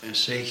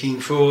Seeking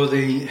for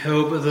the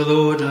help of the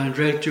Lord, I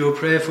direct your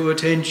prayerful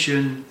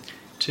attention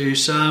to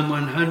Psalm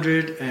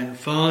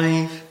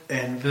 105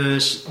 and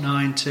verse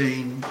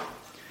 19.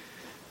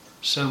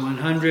 Psalm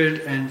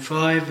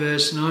 105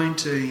 verse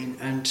 19.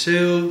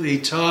 Until the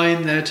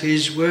time that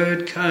his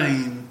word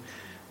came,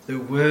 the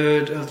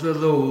word of the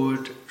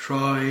Lord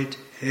tried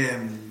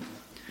him.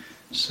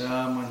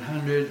 Psalm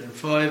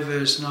 105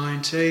 verse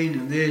 19,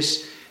 and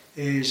this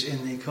is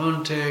in the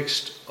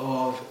context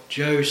of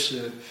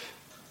Joseph.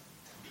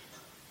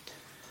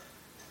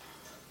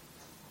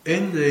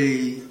 In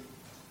the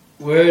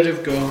Word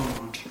of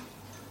God,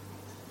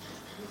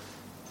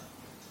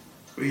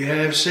 we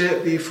have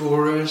set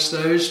before us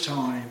those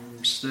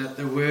times that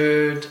the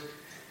Word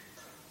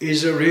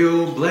is a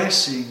real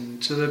blessing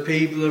to the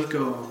people of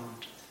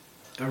God,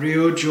 a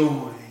real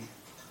joy.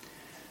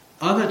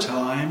 Other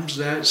times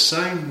that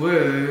same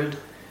Word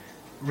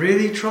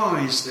really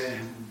tries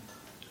them,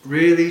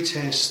 really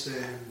tests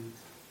them.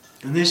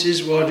 And this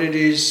is what it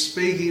is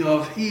speaking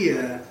of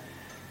here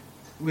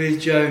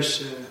with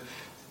Joseph.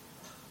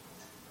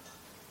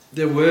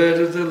 The word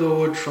of the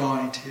Lord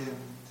tried him.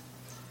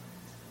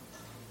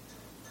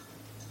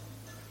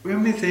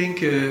 When we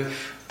think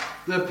of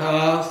the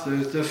path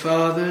of the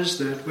fathers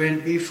that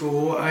went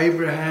before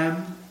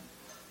Abraham,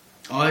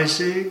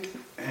 Isaac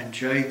and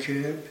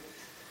Jacob,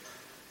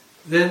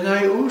 then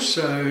they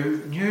also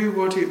knew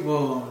what it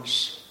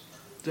was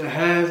to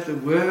have the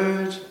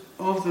word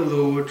of the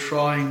Lord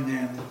trying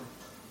them.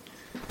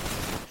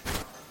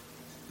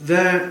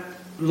 That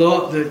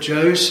lot that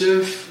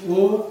Joseph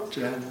walked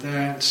and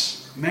that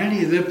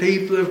many of the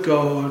people of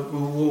God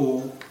will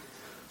walk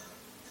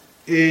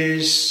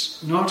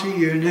is not a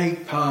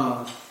unique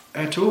path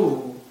at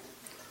all.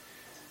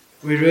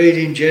 We read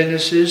in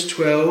Genesis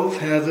 12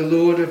 how the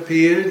Lord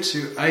appeared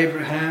to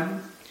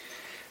Abraham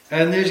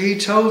and that he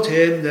told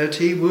him that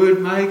he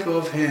would make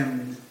of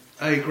him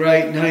a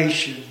great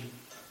nation.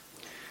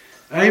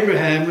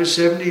 Abraham was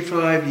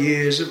 75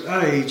 years of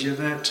age at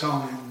that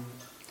time,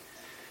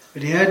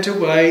 but he had to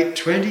wait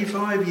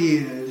 25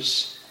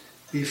 years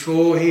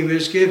before he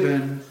was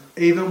given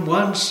even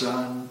one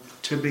son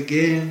to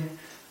begin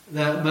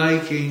that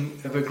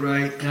making of a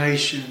great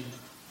nation.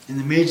 In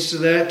the midst of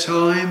that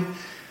time,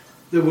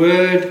 the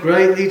word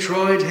greatly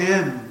tried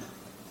him.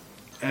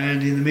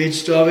 And in the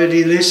midst of it,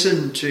 he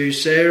listened to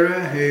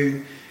Sarah,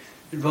 who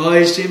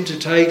advised him to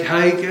take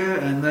Hagar,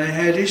 and they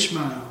had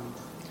Ishmael.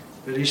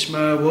 But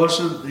Ishmael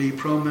wasn't the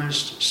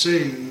promised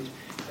seed,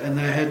 and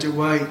they had to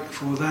wait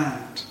for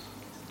that.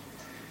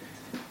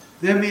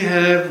 Then we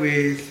have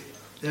with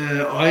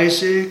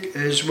Isaac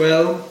as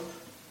well,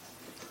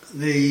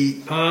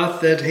 the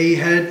path that he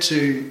had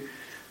to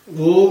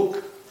walk,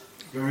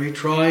 a very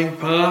trying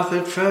path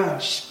at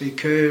first,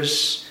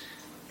 because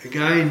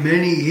again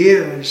many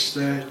years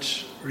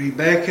that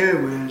Rebecca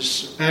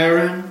was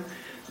barren,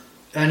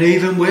 and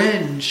even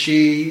when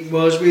she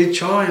was with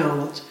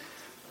child,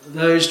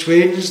 those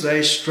twins,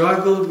 they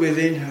struggled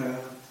within her,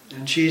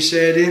 and she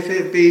said, "If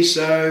it be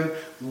so,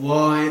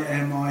 why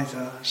am I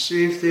thus?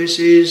 If this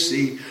is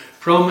the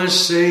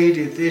promised seed,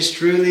 if this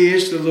truly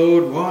is the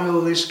Lord, why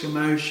all this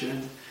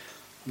commotion?"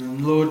 And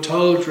the Lord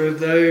told her of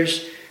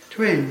those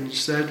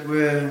twins that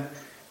were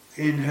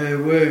in her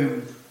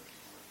womb,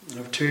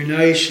 of two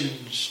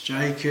nations,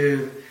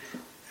 Jacob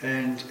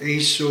and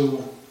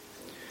Esau.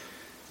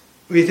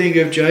 We think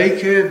of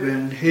Jacob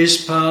and his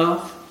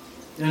path,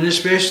 and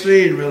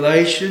especially in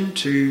relation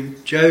to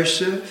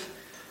Joseph,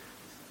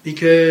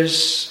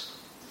 because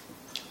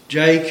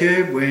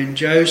Jacob, when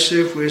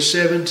Joseph was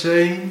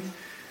 17,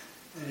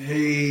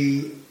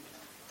 he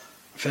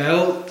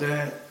felt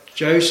that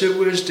Joseph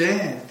was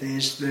dead.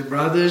 The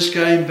brothers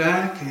came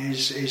back,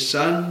 his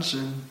sons,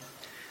 and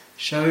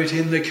showed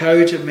him the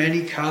coat of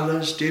many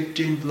colours dipped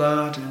in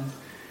blood, and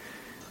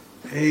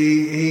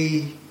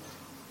he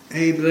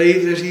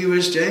believed that he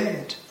was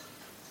dead.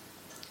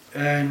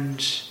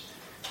 And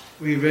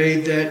we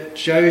read that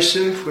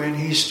Joseph, when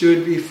he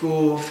stood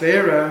before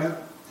Pharaoh,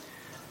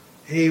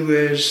 he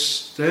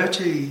was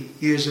 30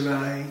 years of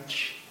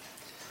age.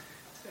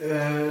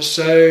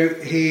 So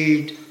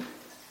he'd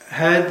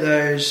had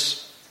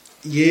those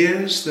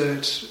years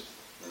that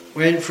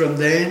went from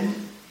then,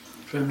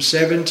 from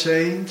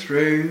 17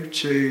 through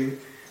to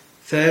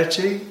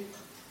 13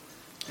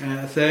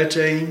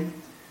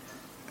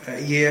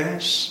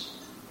 years.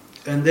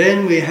 And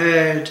then we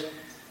had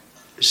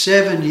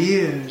 7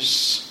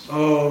 years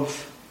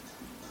of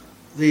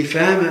the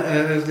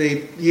famine, of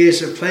the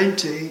years of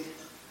plenty.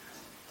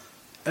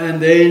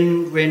 And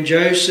then when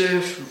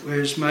Joseph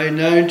was made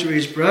known to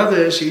his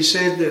brothers, he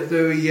said that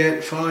there were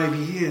yet 5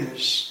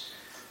 years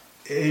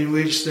in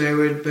which there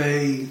would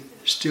be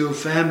still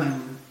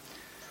famine.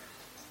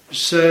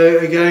 So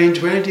again,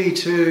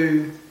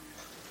 22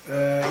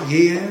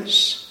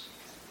 years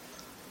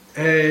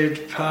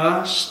had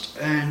passed,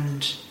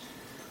 and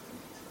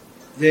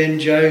then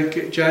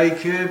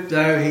Jacob,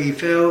 though he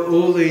felt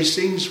all these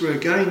things were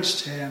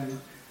against him,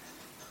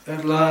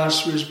 at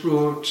last was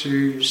brought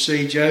to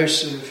see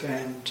Joseph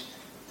and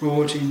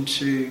brought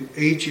into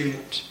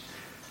Egypt.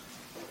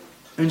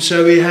 And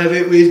so we have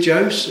it with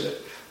Joseph.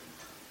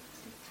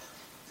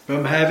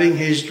 From having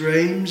his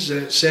dreams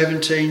at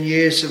 17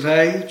 years of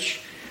age,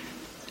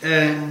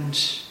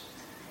 and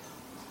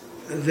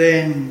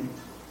then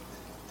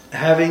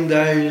having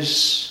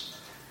those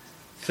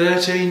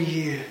 13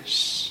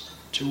 years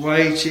to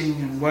waiting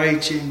and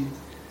waiting.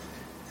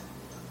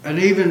 And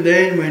even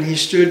then, when he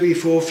stood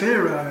before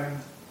Pharaoh,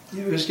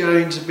 it was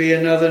going to be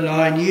another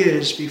 9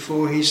 years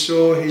before he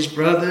saw his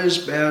brothers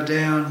bow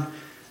down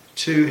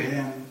to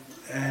him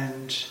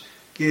and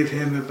give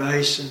him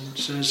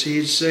obeisance, as he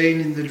had seen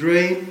in the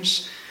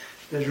dreams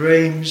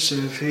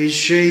of his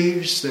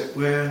sheaves that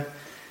were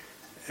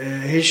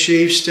his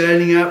sheaves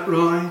standing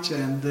upright,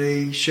 and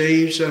the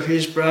sheaves of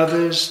his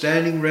brothers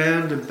standing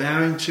round and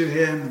bowing to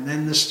him, and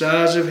then the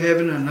stars of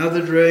heaven,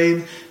 another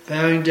dream,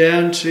 bowing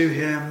down to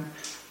him.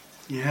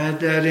 He had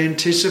that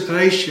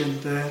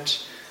anticipation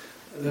that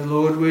the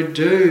Lord would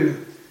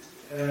do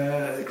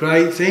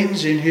great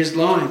things in his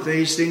life.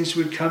 These things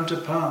would come to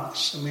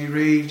pass. And we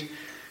read,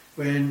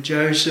 when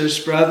Joseph's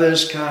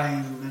brothers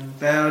came and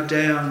bowed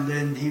down,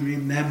 then he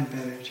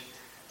remembered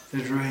the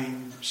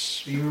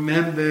dreams. He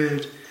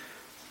remembered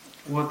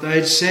what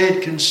they'd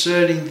said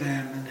concerning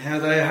them and how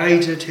they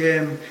hated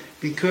him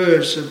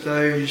because of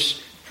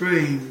those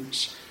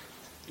dreams.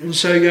 And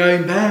so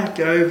going back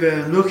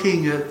over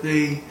looking at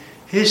the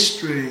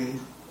history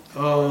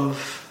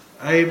of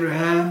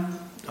Abraham,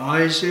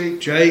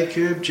 Isaac,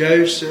 Jacob,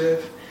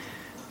 Joseph,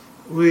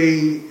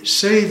 we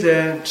see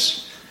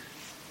that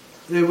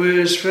there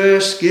was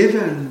first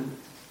given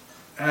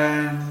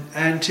an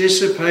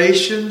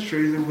anticipation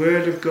through the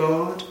Word of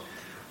God,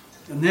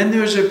 and then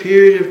there was a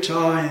period of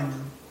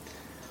time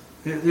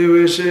that there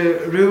was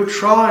a real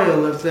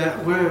trial of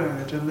that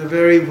Word, and the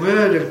very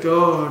Word of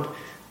God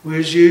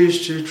was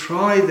used to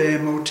try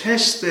them or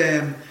test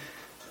them,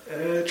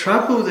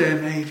 trouble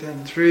them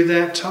even through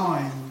that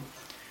time.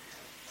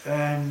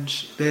 And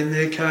then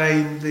there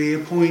came the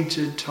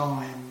appointed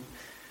time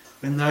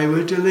when they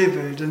were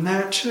delivered, and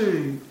that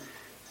too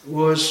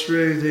was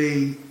through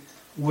the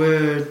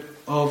word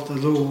of the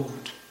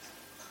Lord.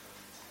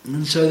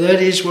 And so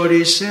that is what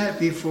is set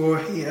before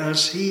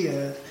us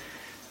here,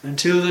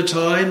 until the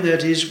time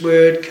that his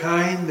word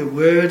came. The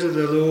word of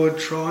the Lord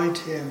tried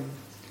him,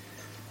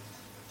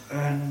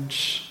 and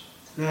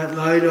that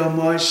laid on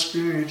my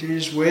spirit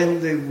is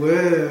when the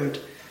word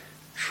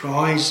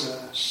tries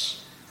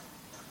us.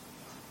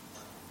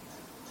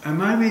 And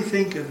made me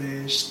think of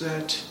this,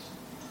 that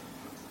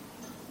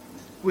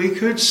we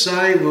could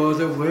say, well,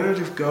 the Word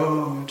of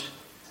God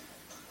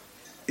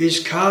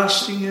is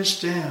casting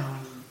us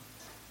down,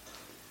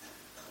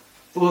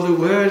 or the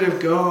Word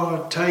of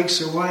God takes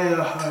away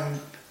our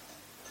hope.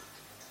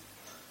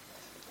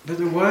 But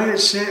the way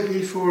it's set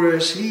before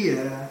us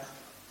here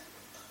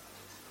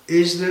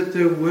is that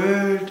the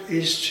Word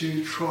is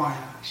to try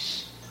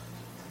us.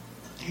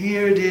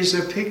 Here it is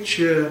a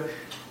picture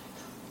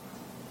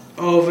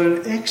of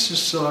an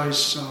exercised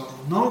soul,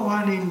 not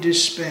one in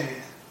despair,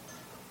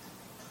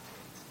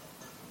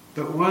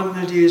 but one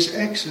that is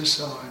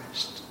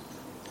exercised,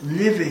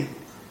 living,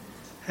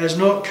 has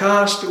not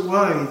cast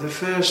away the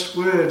first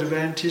word of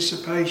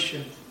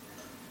anticipation.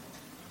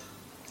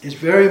 It's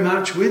very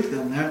much with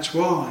them, that's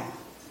why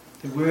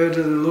the word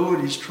of the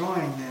Lord is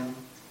trying them.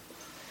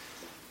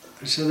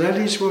 So that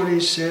is what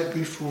is set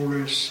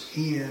before us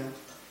here.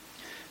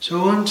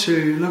 So I want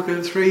to look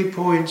at 3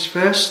 points.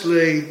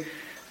 Firstly,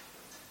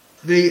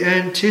 the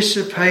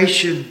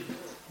anticipation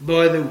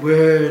by the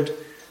word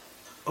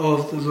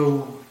of the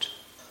Lord.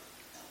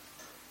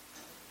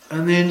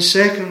 And then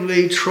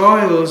secondly,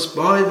 trials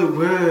by the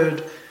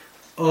word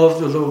of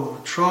the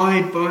Lord.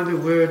 Tried by the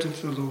word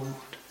of the Lord.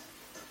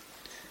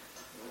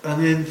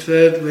 And then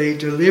thirdly,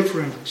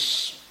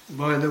 deliverance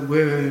by the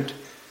word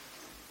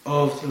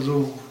of the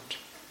Lord.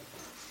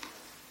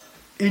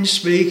 In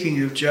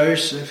speaking of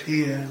Joseph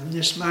here,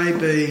 this may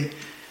be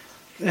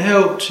a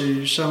help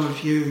to some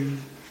of you.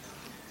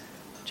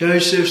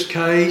 Joseph's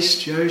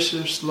case,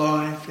 Joseph's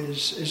life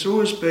has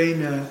always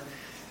been an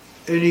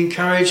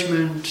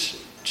encouragement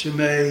to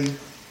me,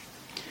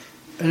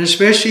 and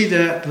especially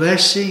that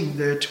blessing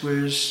that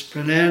was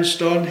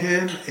pronounced on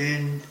him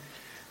in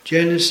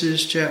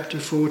Genesis chapter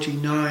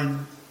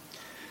 49.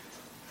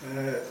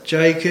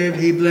 Jacob,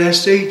 he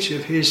blessed each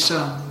of his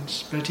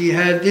sons, but he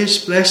had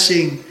this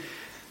blessing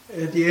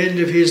at the end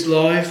of his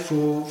life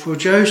for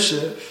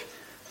Joseph,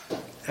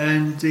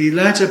 and the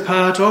latter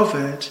part of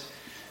it,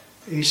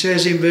 he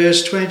says in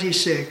verse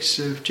 26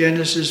 of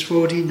Genesis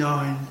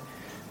 49,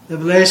 "The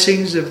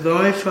blessings of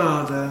thy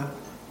father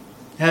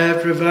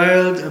have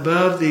prevailed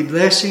above the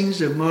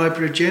blessings of my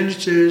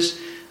progenitors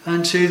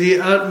unto the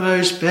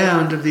utmost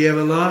bound of the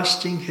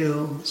everlasting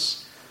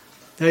hills.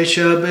 They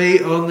shall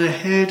be on the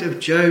head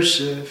of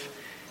Joseph,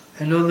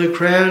 and on the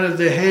crown of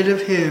the head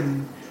of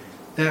him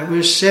that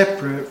was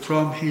separate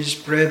from his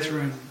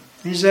brethren."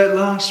 Is that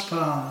last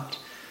part?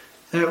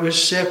 That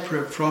was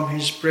separate from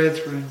his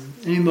brethren.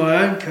 In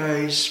my own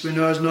case, when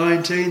I was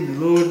 19,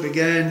 the Lord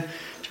began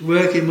to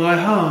work in my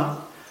heart.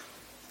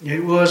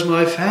 It was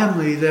my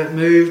family that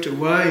moved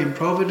away in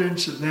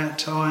Providence at that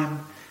time,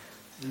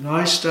 And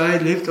I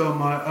lived on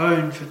my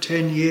own for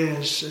 10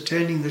 years,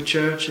 attending the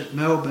church at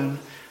Melbourne.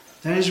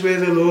 That is where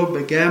the Lord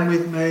began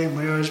with me and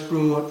where I was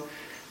brought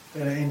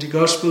into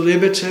gospel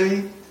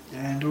liberty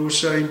and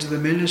also into the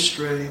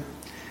ministry.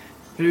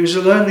 But it was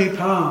a lonely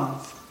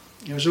path.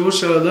 It was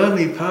also a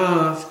lonely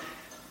path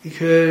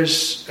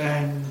because,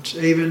 and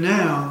even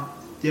now,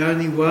 the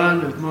only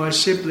one of my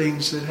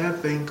siblings that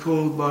have been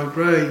called by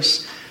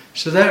grace.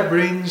 So that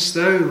brings,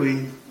 though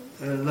we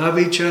love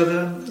each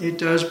other, it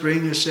does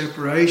bring a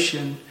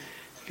separation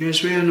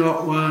because we are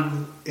not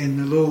one in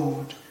the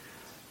Lord.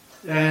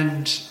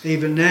 And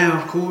even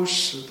now, of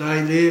course,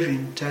 they live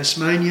in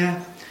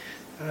Tasmania,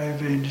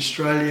 over in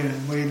Australia,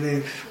 and we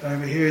live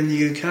over here in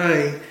the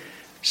UK.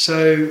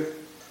 So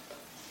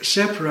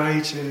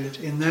separated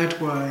in that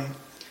way.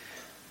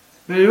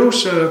 But it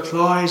also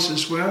applies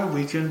as well.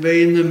 We can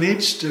be in the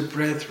midst of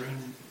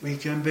brethren. We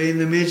can be in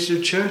the midst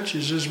of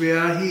churches as we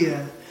are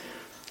here.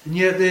 And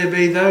yet there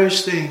be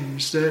those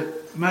things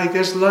that make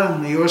us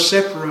lonely or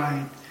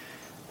separate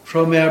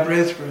from our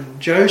brethren.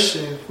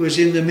 Joseph was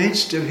in the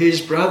midst of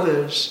his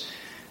brothers,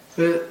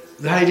 but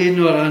they did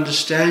not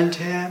understand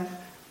him.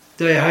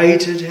 They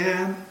hated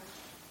him.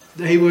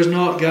 He was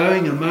not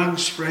going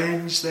amongst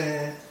friends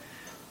there.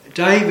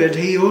 David,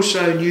 he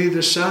also knew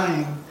the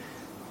same.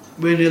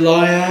 When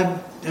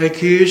Eliab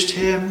accused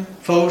him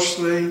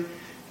falsely,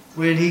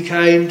 when he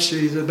came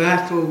to the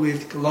battle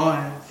with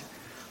Goliath.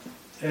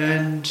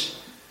 And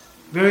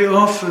very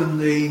often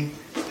the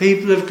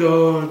people of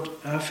God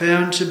are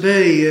found to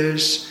be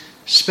as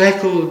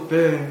speckled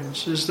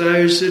birds, as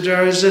those that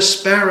are as a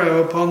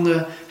sparrow upon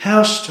the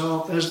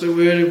housetop, as the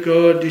Word of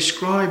God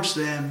describes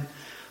them.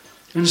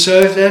 And so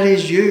if that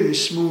is you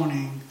this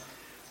morning,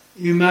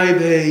 you may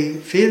be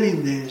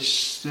feeling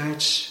this,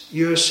 that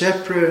you are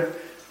separate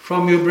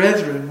from your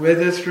brethren,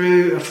 whether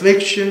through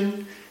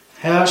affliction,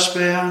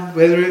 housebound,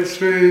 whether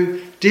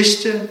through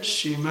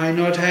distance. You may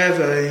not have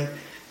a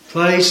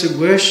place of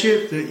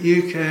worship that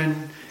you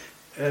can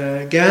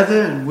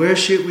gather and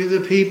worship with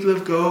the people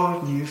of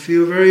God, and you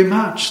feel very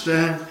much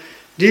that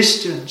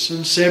distance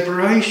and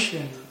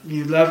separation.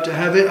 You'd love to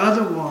have it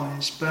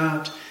otherwise,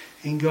 but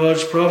in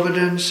God's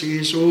providence He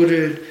has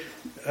ordered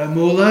a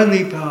more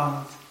lonely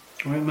path.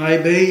 Or it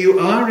may be you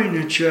are in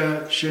a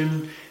church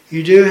and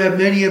you do have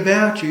many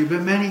about you,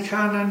 but many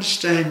can't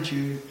understand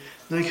you.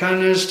 They can't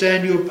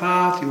understand your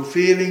path, your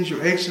feelings,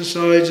 your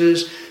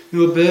exercises,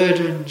 your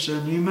burdens,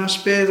 and you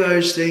must bear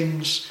those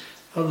things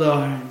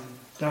alone.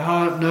 The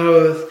heart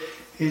knoweth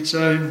its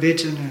own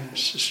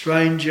bitterness. A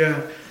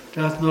stranger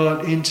doth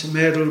not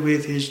intermeddle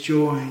with his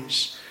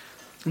joys.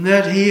 And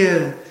that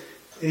here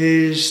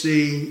was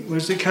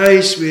the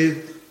case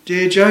with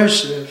dear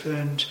Joseph,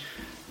 and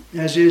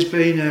as it has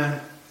been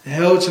a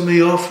help to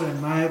me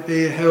often, may it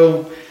be a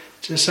help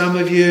to some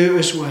of you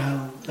as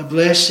well. A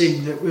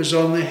blessing that was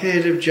on the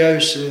head of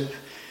Joseph,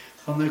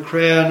 on the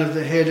crown of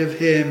the head of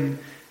him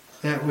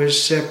that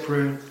was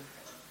separate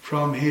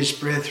from his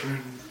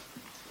brethren.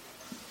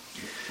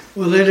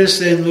 Well, let us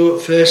then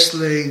look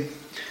firstly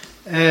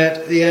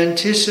at the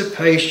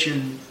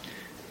anticipation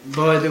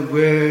by the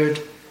word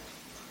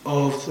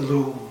of the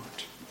Lord.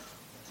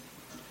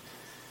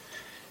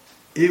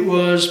 It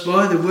was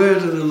by the word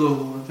of the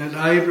Lord that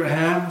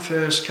Abraham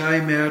first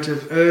came out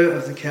of Ur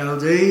of the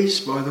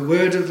Chaldees, by the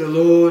word of the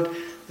Lord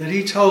that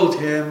he told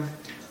him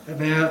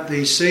about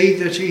the seed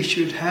that he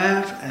should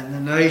have and the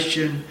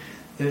nation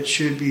that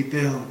should be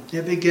built.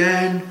 It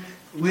began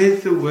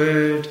with the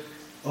word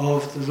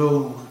of the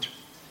Lord.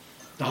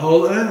 The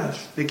whole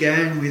earth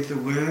began with the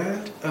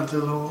word of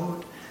the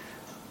Lord.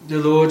 The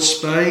Lord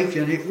spake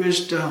and it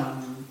was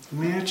done.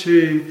 We are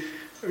to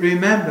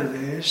remember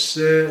this,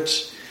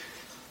 that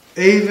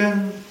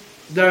even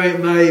though it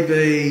may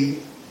be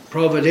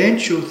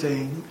providential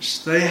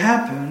things, they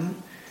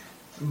happen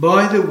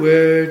by the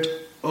word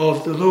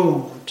of the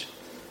Lord.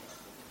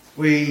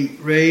 We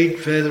read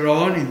further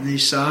on in the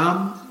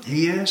psalm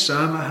here,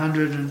 Psalm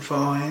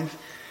 105,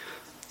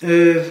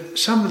 of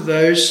some of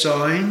those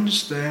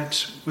signs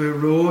that were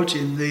wrought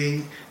in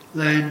the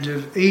land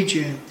of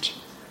Egypt.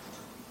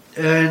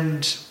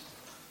 And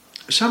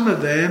some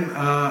of them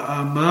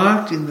are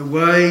marked in the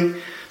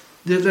way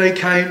that they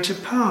came to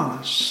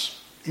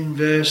pass. In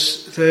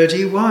verse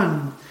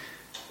 31,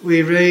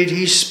 we read,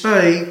 He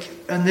spake,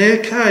 and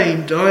there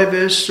came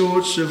divers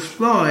sorts of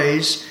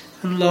flies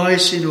and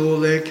lice in all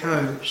their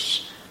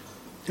coasts.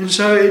 And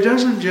so it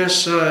doesn't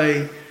just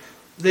say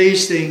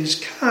these things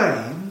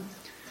came,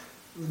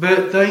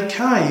 but they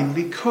came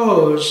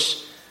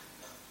because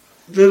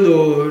the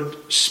Lord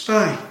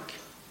spake.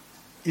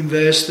 In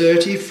verse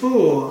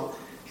 34,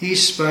 He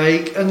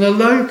spake, and the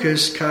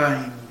locusts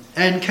came,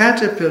 and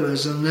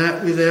caterpillars, and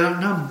that without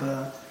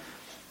number.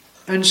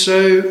 And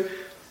so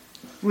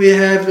we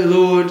have the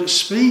Lord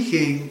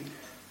speaking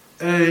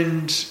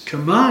and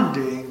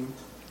commanding,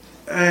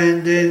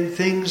 and then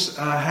things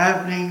are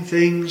happening,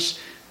 things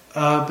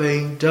are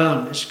being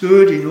done. It's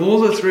good in all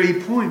the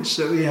 3 points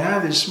that we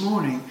have this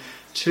morning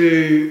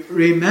to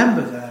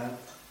remember that,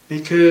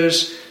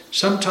 because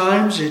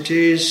sometimes it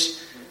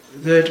is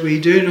that we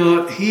do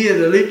not hear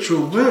the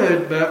literal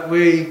word, but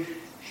we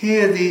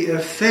hear the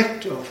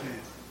effect of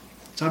it.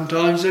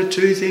 Sometimes the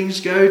two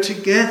things go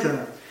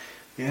together.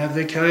 You have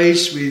the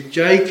case with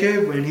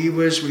Jacob when he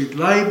was with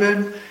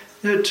Laban,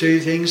 that two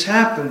things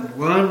happened.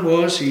 One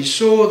was he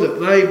saw that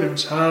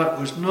Laban's heart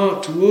was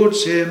not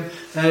towards him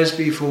as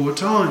before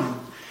time.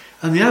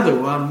 And the other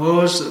one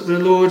was that the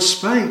Lord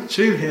spake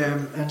to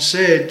him and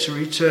said to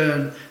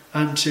return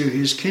unto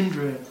his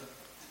kindred.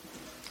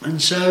 And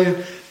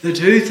so the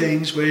two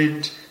things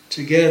went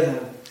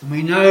together. And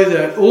we know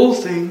that all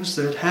things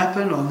that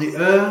happen on the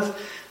earth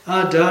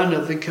are done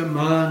at the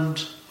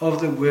command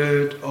of the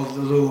word of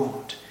the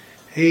Lord.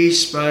 He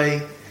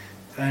spake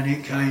and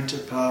it came to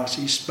pass.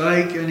 He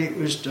spake and it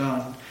was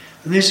done.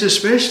 And this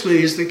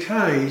especially is the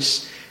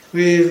case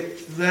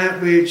with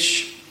that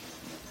which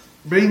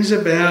brings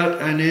about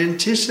an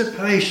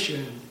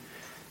anticipation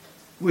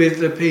with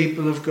the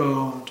people of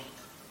God.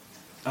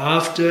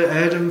 After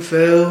Adam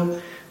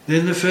fell,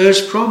 then the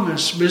first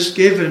promise was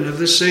given of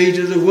the seed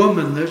of the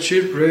woman that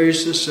should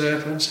bruise the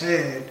serpent's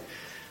head.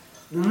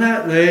 And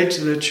that led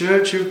to the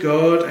Church of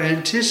God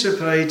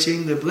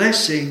anticipating the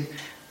blessing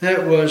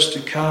that was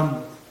to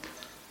come.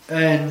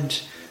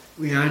 And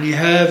we only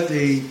have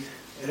the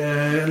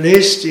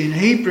list in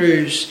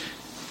Hebrews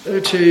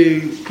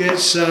to get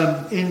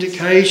some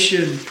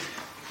indication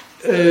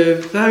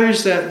of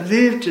those that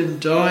lived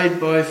and died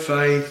by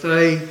faith.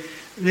 They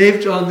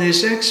lived on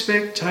this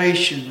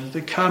expectation of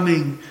the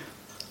coming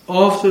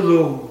of the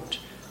Lord.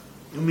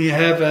 And we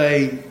have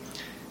a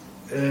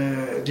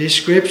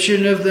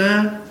description of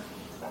that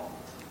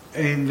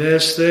in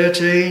verse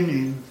 13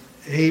 in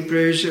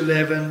Hebrews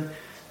 11.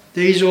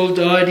 These all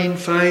died in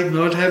faith,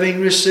 not having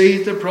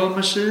received the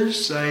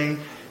promises. They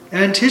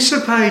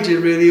anticipated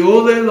really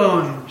all their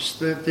lives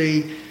that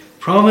the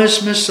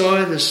promised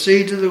Messiah, the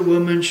seed of the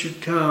woman, should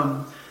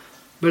come.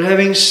 But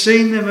having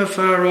seen them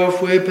afar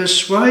off, were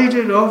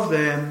persuaded of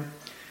them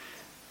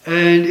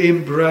and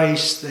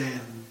embraced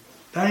them.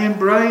 They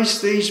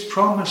embraced these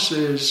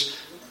promises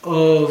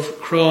of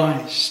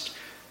Christ.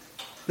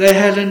 They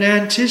had an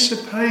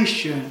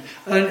anticipation,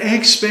 an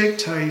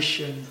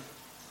expectation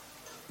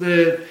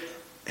that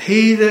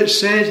he that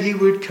said he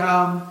would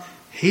come,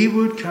 he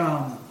would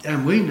come.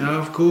 And we know,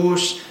 of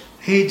course,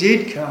 he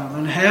did come,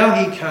 and how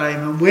he came,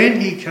 and when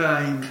he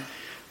came.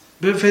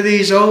 But for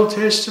these Old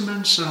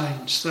Testament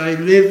saints, they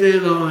lived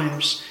their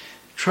lives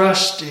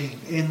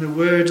trusting in the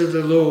word of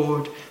the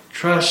Lord,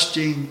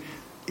 trusting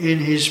in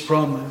his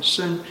promise.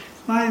 And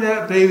may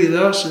that be with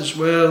us as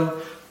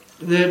well,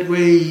 that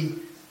we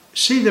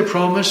see the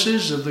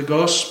promises of the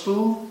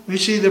gospel, we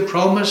see the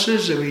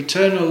promises of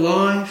eternal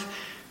life,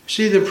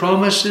 see the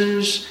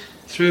promises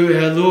through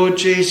our Lord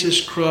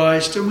Jesus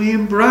Christ, and we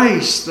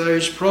embrace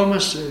those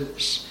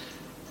promises.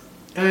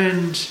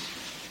 And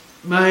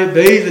may it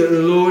be that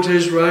the Lord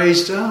has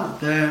raised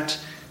up that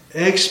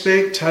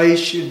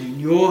expectation in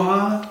your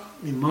heart,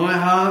 in my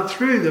heart,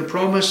 through the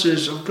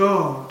promises of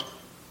God.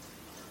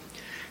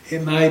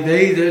 It may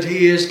be that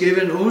he has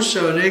given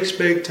also an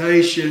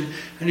expectation,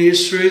 and it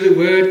is through the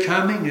word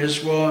coming,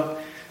 as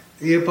what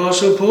the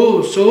Apostle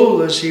Paul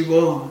saw as he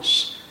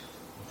was.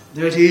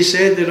 That he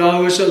said that I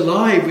was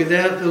alive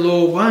without the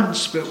law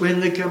once, but when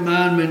the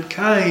commandment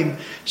came,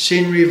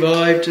 sin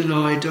revived and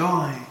I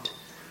died.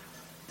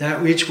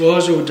 That which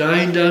was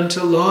ordained unto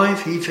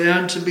life he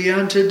found to be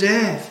unto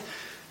death.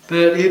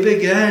 But it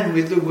began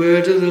with the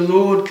word of the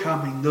Lord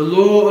coming, the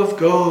law of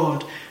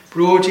God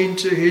brought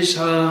into his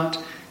heart,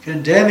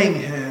 condemning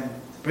him,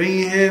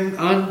 bringing him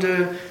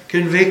under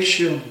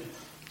conviction,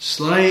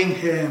 slaying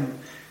him,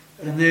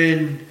 and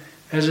then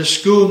as a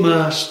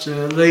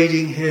schoolmaster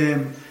leading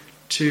him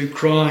to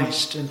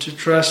Christ and to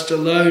trust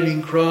alone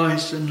in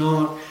Christ and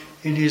not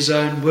in his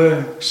own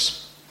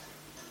works.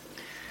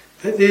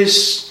 But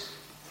this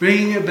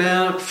bringing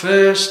about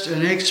first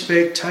an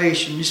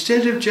expectation,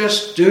 instead of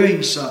just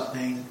doing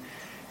something,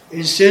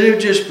 instead of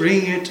just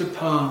bringing it to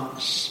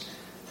pass,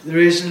 there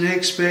is an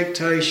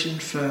expectation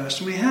first.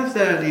 And we have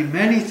that in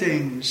many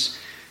things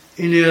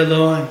in our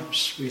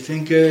lives. We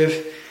think of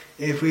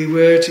if we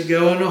were to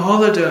go on a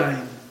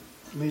holiday,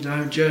 we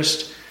don't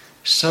just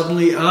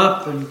suddenly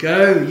up and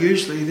go.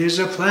 Usually there's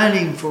a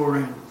planning for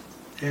it.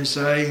 There's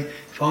a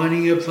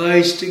finding a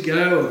place to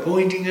go,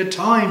 appointing a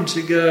time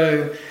to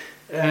go,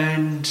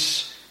 and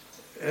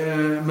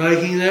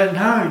making that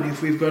known.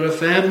 If we've got a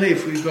family,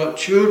 if we've got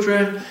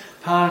children,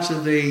 part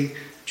of the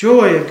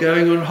joy of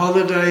going on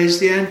holiday is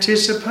the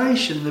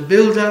anticipation, the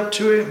build up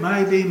to it,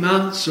 maybe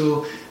months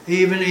or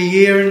even a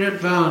year in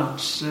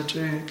advance, that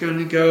we're going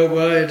to go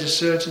away at a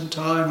certain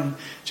time and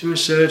to a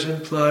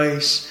certain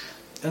place.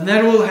 And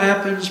that all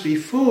happens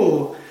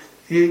before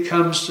it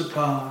comes to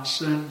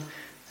pass. And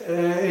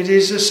it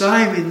is the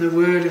same in the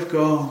Word of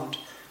God.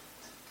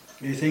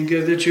 You think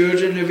of the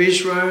children of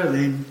Israel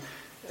in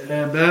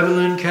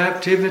Babylon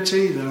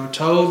captivity. They were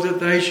told that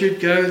they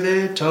should go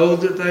there,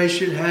 told that they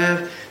should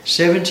have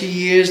 70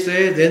 years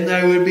there, then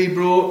they would be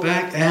brought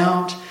back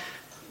out.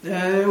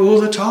 All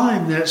the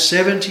time, that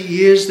 70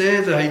 years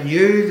there, they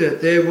knew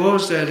that there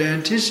was that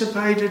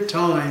anticipated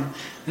time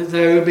that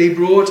they would be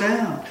brought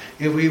out.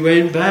 If we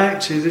went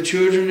back to the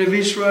children of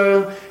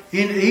Israel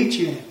in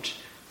Egypt,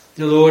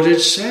 the Lord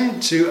had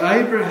said to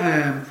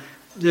Abraham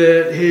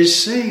that his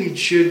seed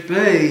should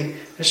be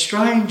a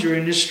stranger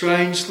in a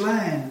strange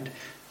land,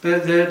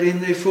 but that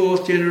in the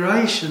fourth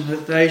generation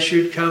that they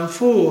should come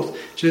forth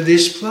to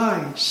this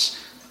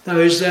place.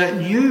 Those that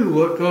knew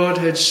what God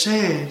had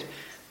said,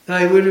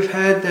 they would have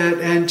had that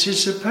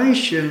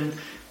anticipation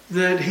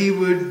that he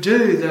would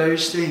do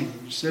those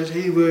things, that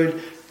he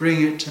would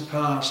bring it to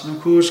pass. And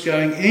of course,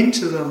 going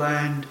into the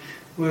land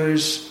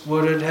was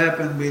what had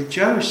happened with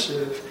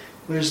Joseph,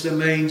 was the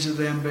means of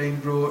them being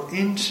brought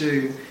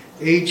into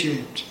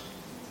Egypt.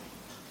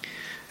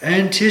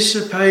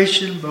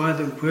 Anticipation by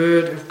the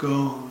word of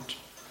God.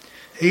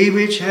 He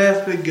which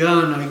hath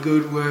begun a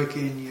good work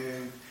in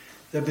you.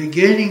 The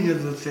beginning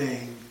of the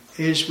thing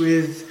is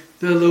with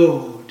the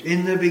Lord.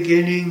 In the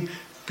beginning,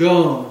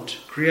 God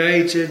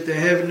created the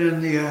heaven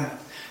and the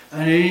earth.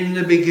 And in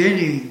the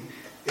beginning,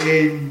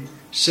 in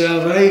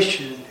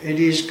salvation, it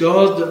is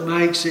God that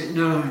makes it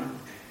known.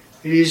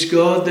 It is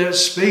God that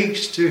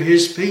speaks to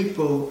his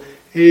people.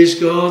 It is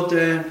God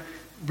that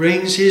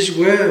brings his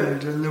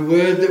word. And the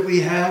word that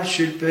we have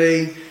should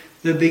be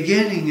the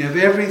beginning of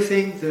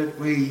everything that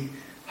we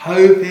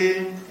hope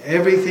in,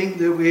 everything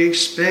that we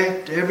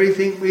expect,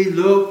 everything we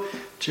look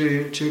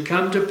to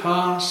come to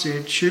pass.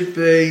 It should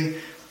be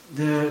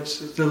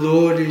that the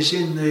Lord is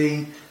in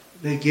the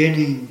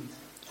beginning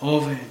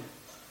of it.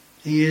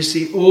 He is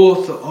the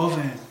author of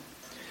it.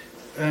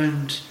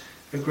 And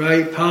a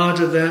great part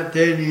of that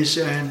then is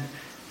an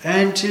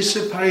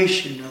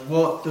anticipation of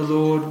what the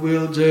Lord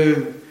will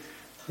do,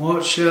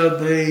 what shall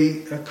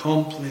be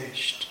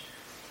accomplished.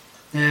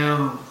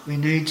 Now, we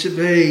need to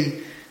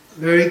be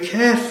very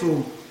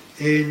careful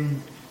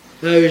in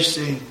those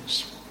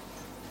things.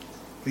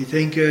 We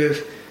think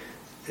of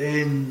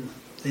in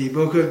the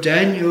book of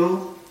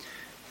Daniel,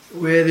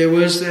 where there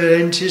was that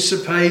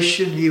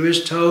anticipation, he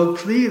was told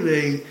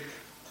clearly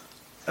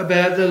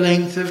about the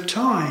length of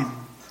time.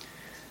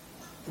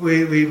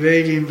 We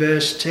read in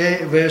verse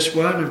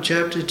 1 of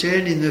chapter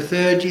 10, in the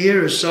 3rd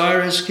year of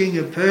Cyrus king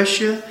of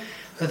Persia,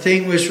 a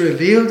thing was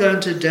revealed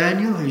unto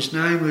Daniel, whose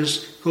name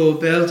was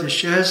called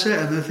Belteshazzar,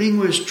 and the thing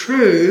was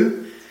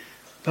true,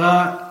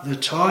 but the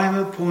time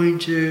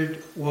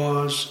appointed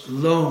was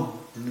long.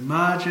 In the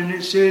margin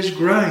it says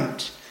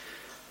great.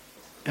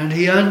 And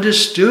he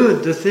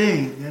understood the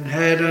thing and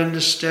had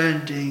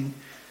understanding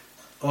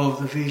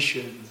of the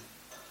vision.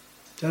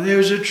 So there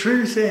was a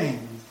true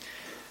thing,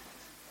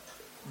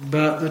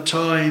 but the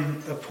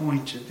time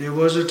appointed. There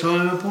was a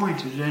time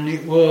appointed, and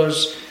it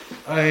was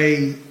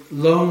a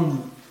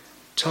long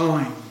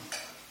time.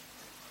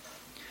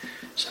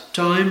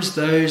 Sometimes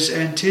those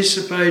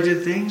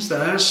anticipated things, they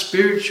are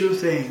spiritual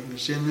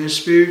things. In the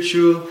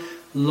spiritual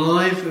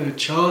life of a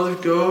child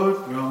of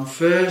God, from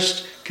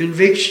first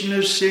conviction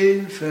of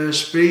sin,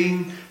 first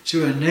being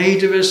to a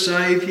need of a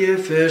Saviour,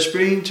 first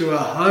being to a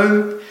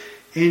hope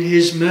in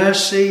his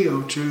mercy,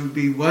 or to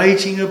be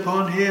waiting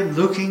upon him,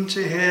 looking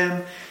to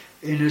him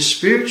in a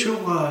spiritual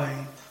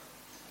way.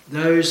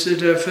 Those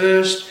that are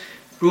first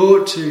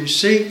brought to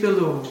seek the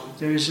Lord,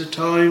 there is a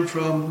time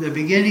from the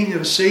beginning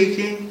of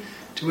seeking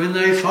to when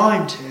they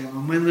find him,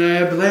 and when they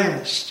are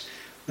blessed,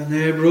 when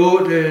they are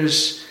brought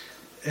as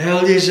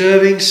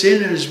hell-deserving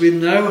sinners with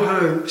no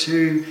hope,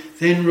 to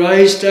then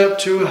raised up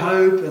to a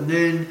hope, and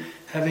then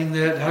having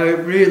that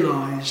hope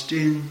realised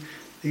in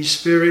the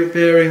Spirit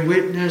bearing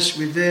witness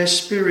with their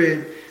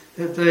spirit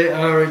that they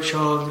are a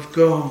child of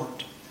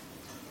God.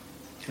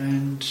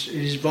 And it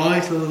is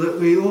vital that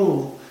we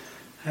all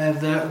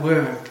have that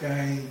work,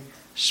 a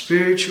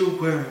spiritual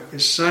work, a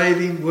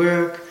saving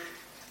work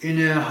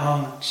in our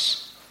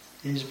hearts.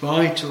 It is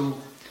vital.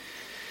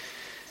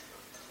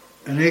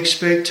 An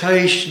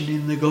expectation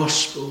in the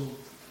gospel.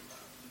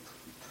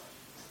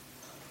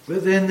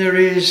 But then there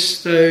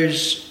is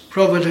those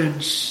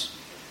providence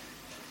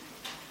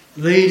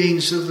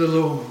leadings of the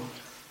Lord,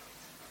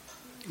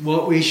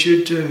 what we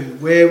should do,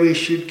 where we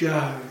should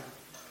go.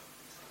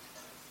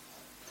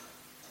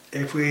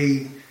 If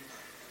we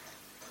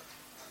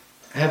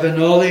have a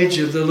knowledge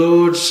of the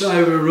Lord's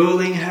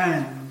overruling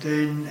hand,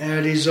 then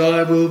our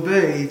desire will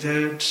be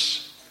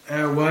that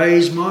our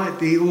ways might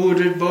be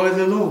ordered by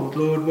the Lord.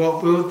 Lord,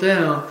 what wilt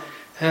thou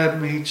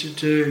have me to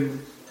do?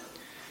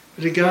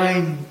 But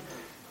again,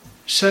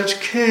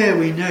 such care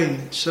we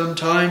need.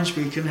 Sometimes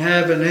we can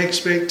have an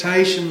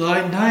expectation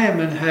like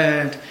Naaman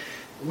had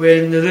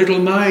when the little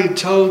maid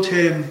told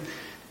him,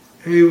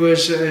 he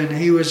was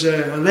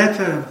a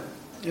leper,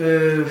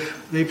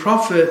 of the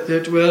prophet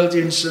that dwelt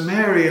in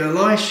Samaria,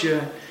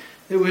 Elisha,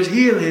 that would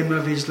heal him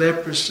of his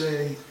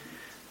leprosy.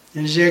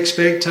 And his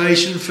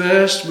expectation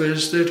first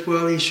was that,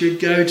 he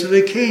should go to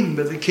the king,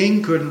 but the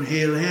king couldn't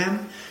heal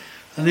him.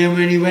 And then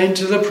when he went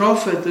to the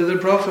prophet, that the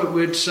prophet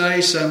would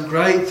say some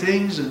great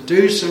things and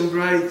do some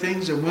great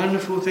things and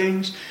wonderful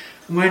things.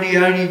 And when he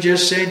only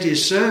just sent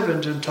his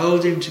servant and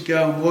told him to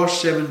go and wash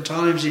 7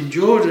 times in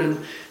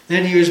Jordan,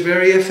 then he was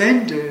very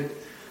offended.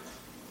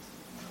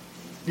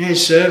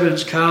 His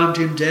servants calmed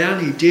him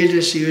down. He did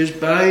as he was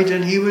bade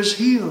and he was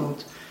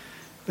healed.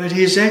 But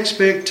his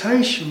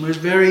expectation was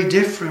very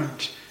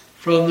different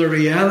from the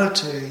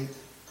reality.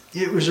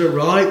 It was a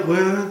right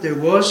word. There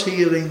was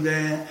healing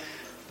there,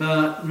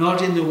 but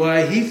not in the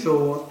way he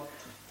thought.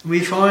 We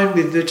find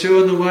with the two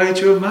on the way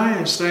to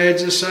Emmaus, they had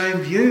the same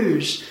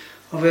views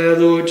of our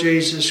Lord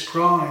Jesus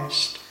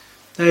Christ.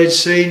 They had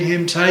seen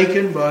him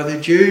taken by the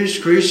Jews,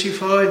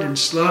 crucified and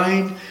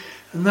slain,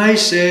 and they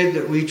said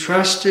that we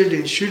trusted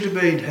it should have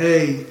been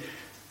he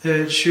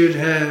that should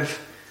have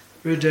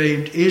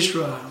redeemed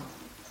Israel.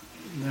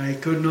 They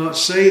could not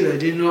see, they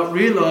did not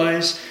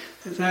realise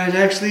that they had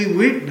actually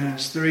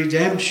witnessed the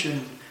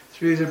redemption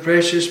through the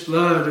precious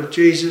blood of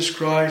Jesus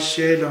Christ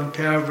shed on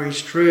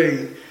Calvary's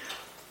tree.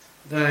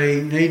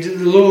 They needed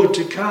the Lord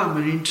to come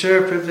and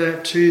interpret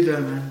that to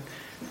them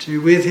and to,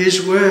 with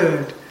his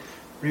word,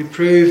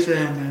 reprove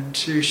them and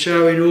to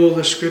show in all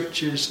the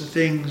scriptures the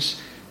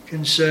things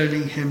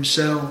concerning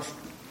himself.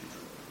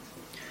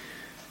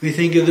 We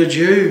think of the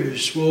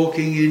Jews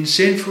walking in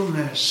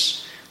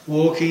sinfulness,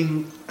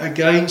 walking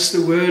against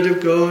the word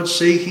of God,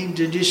 seeking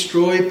to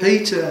destroy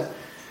Peter.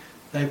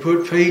 They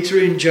put Peter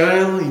in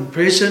jail, in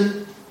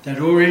prison. They'd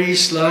already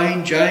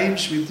slain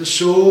James with the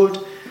sword.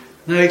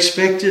 They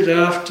expected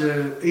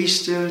after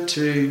Easter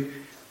to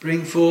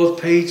bring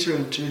forth Peter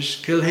and to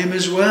kill him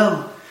as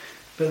well.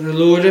 But the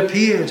Lord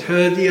appeared,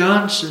 heard the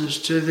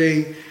answers to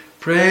the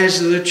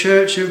prayers of the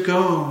church of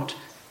God,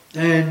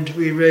 and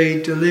we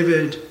read,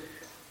 delivered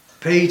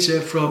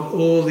Peter from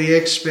all the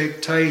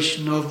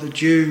expectation of the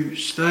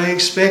Jews. They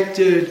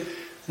expected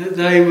that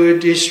they would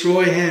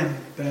destroy him,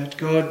 but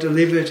God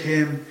delivered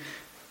him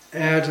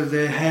out of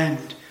their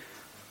hand.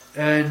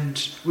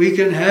 And we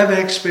can have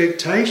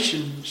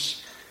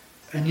expectations,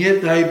 and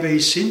yet they be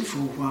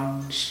sinful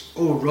ones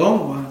or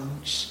wrong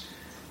ones,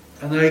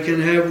 and they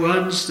can have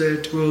ones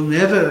that will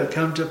never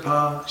come to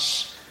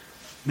pass.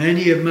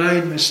 Many have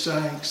made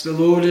mistakes. The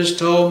Lord has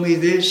told me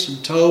this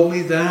and told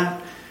me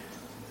that,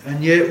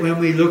 and yet when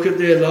we look at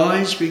their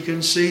lives, we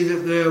can see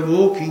that they are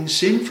walking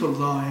sinful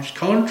lives,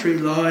 contrary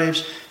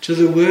lives to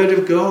the Word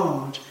of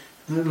God.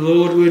 And the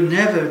Lord would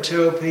never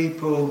tell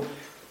people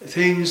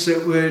things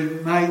that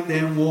would make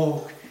them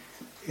walk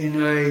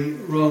in a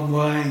wrong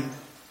way,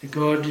 a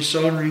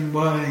God-dishonouring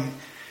way.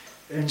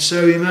 And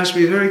so we must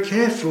be very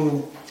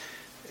careful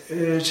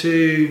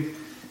to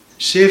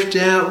sift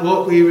out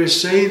what we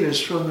receive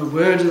as from the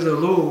word of the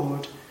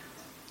Lord,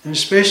 and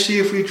especially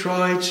if we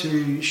try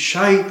to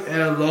shape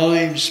our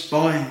lives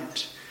by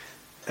it,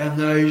 and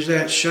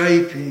that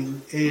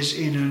shaping is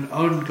in an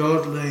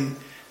ungodly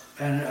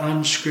and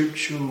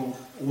unscriptural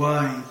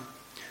way.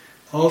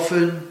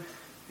 Often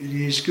it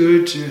is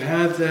good to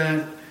have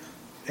that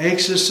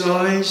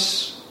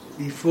exercise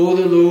before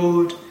the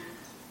Lord,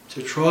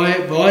 to try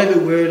it by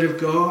the word of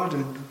God,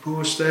 and of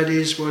course that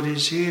is what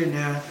is here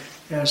now,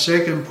 our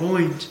second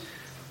point,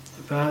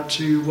 but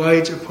to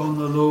wait upon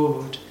the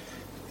Lord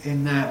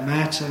in that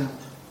matter.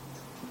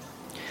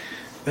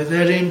 But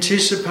that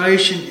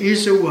anticipation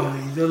is a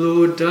way. The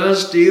Lord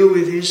does deal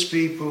with his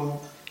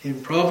people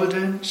in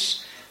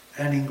providence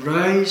and in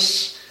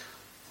grace.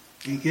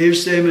 He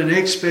gives them an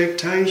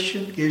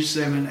expectation, gives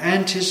them an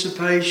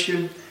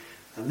anticipation,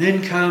 and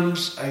then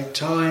comes a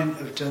time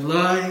of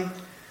delay,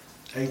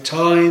 a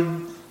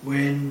time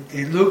when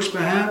it looks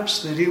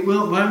perhaps that it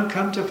won't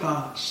come to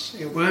pass.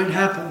 It won't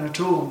happen at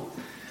all.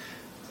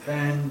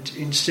 And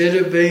instead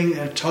of being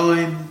a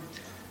time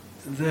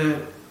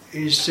that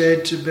is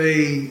said to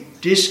be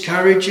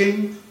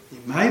discouraging,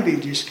 it may be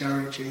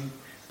discouraging,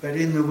 but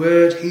in the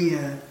word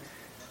here,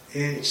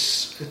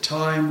 it's a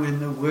time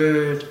when the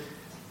word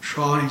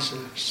tries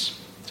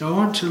us. So I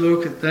want to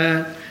look at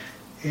that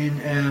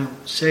in our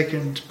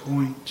second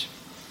point,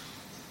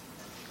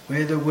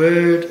 where the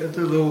word of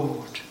the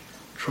Lord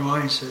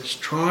tries us.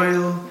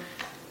 Trial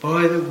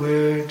by the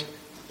word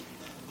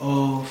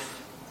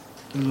of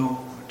the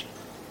Lord.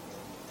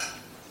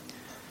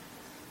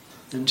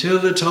 Until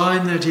the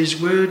time that his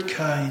word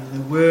came,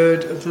 the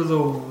word of the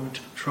Lord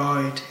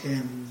tried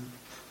him.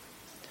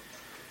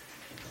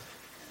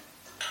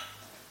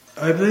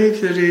 I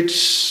believe that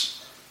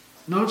it's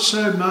not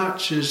so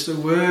much as the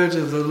word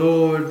of the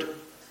Lord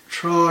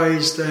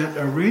tries that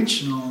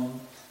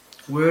original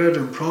word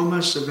and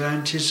promise of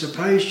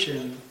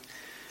anticipation,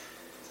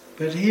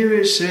 but here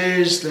it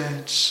says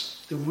that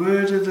the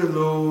word of the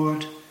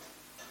Lord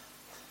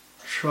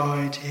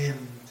tried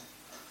him.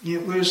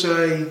 It was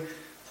a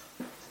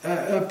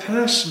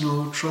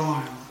personal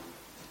trial.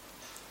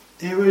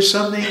 It was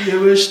something that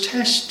was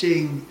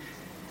testing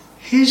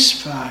his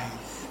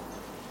faith,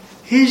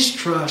 his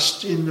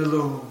trust in the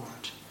Lord,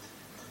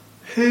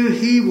 who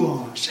he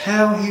was,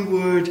 how he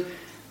would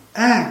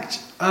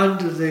act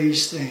under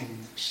these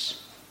things.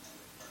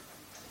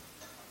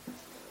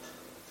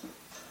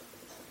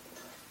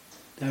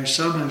 Though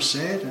some have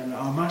said, and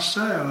I must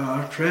say,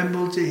 I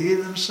trembled to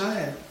hear them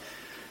say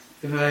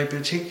it, of a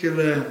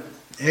particular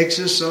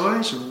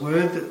exercise or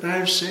word that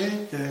they've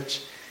said,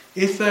 that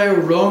if they are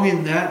wrong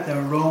in that,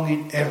 they're wrong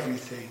in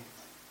everything.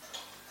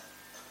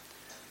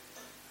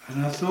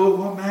 And I thought,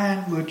 well,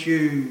 man, would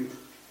you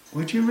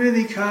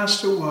really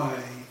cast away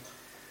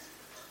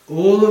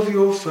all of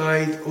your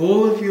faith,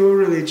 all of your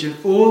religion,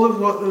 all of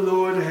what the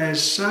Lord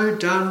has so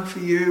done for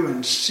you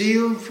and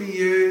sealed for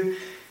you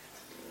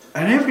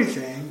and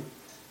everything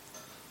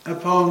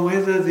upon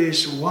whether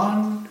this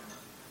one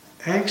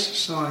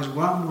exercise,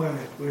 one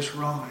word was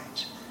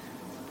right?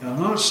 Now, I'm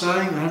not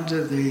saying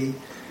under the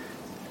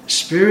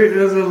Spirit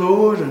of the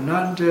Lord and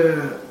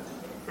under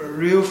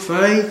real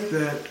faith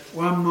that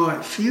one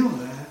might feel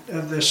that,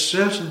 of the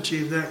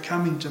certainty of that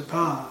coming to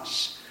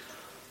pass.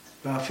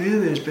 But I feel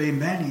there's been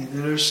many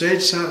that have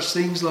said such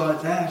things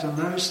like that, and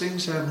those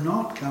things have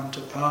not come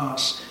to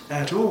pass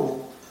at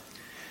all.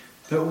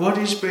 But what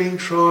is being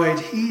tried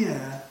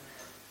here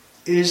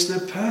is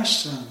the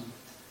person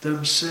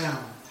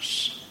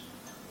themselves,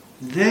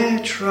 their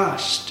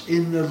trust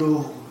in the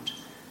Lord,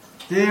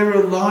 their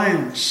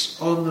reliance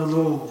on the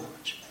Lord,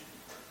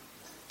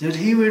 that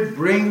He would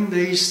bring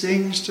these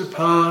things to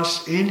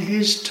pass in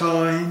His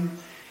time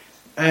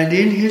and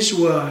in His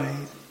way,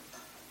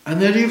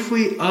 and that if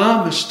we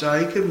are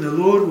mistaken, the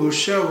Lord will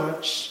show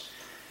us,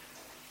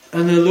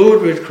 and the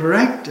Lord would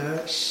correct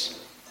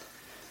us,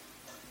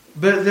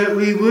 but that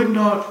we would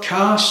not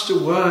cast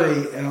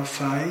away our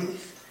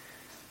faith,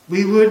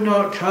 we would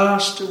not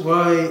cast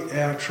away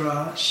our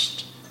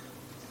trust,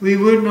 we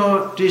would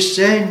not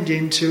descend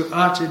into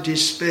utter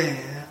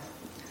despair,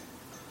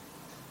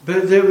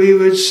 but that we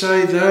would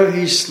say, though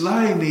He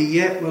slay me,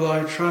 yet will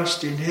I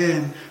trust in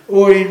Him.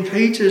 Or in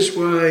Peter's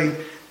way,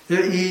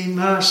 that ye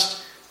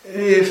must,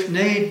 if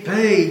need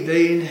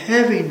be in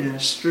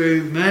heaviness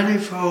through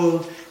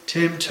manifold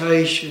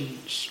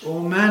temptations,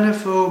 or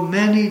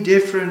many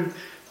different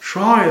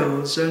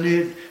trials, and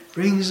it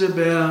brings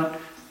about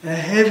a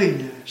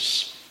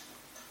heaviness.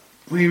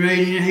 We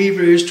read in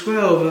Hebrews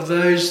 12 of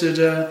those that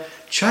are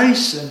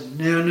chastened.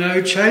 Now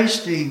no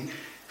chastening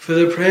for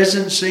the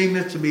present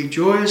seemeth to be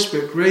joyous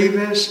but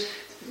grievous,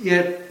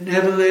 yet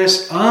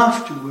nevertheless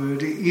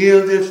afterward it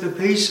yieldeth the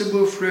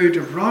peaceable fruit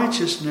of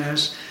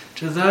righteousness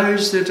to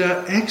those that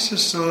are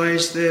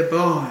exercised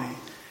thereby.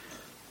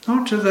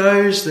 Not to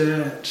those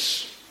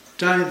that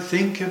don't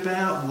think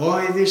about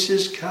why this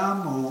has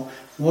come, or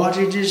what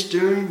it is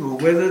doing, or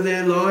whether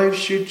their lives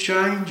should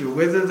change, or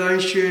whether they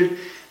should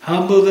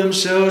humble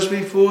themselves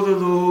before the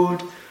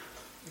Lord.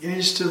 It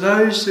is to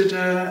those that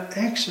are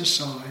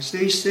exercised.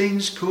 These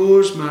things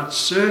cause much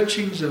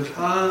searchings of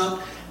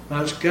heart,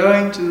 much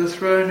going to the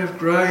throne of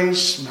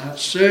grace,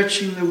 much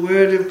searching the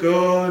Word of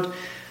God,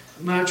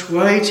 much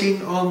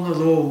waiting on the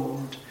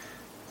Lord.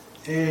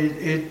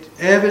 It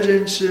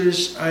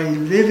evidences a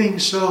living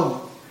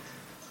soul,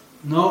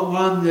 not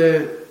one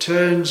that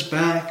turns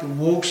back and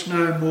walks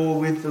no more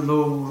with the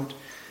Lord,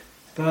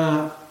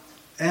 but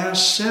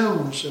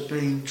ourselves are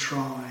being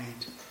tried.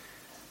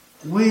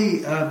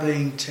 We are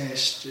being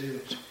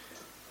tested.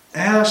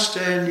 Our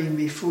standing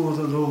before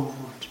the Lord.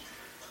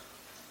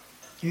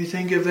 You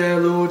think of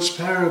our Lord's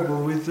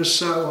parable with the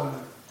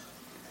sower.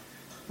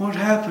 What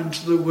happened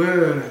to the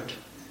word?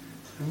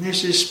 And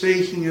this is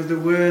speaking of the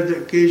word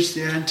that gives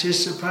the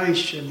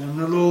anticipation. And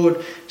the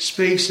Lord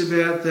speaks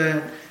about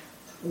that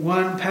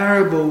one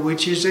parable,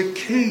 which is a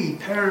key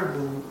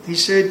parable. He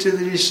said to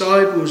the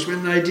disciples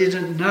when they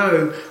didn't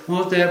know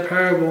what that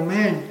parable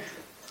meant,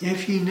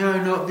 if ye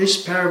know not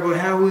this parable,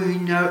 how will ye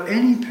know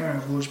any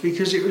parables?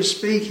 Because it was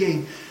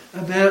speaking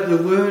about the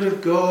word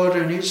of God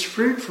and its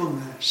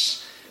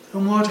fruitfulness.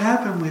 And what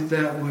happened with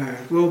that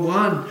word? Well,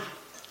 one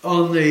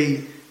on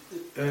the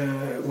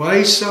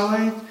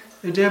wayside,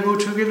 the devil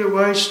took it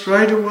away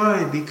straight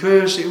away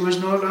because it was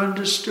not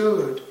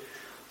understood.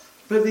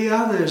 But the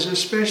others,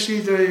 especially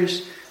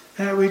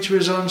that which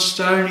was on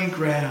stony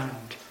ground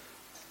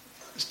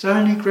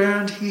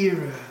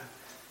hearer,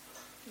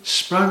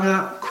 sprung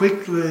up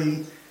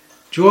quickly,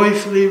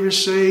 joyfully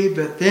received,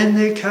 but then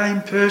there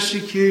came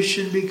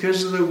persecution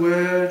because of the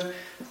word,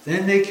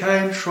 then there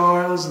came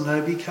trials and they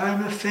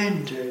became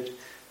offended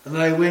and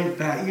they went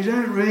back. You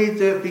don't read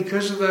that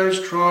because of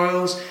those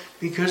trials,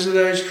 because of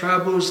those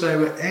troubles, they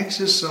were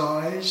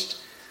exercised,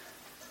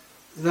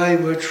 they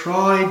were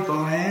tried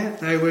by it,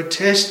 they were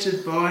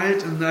tested by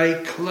it, and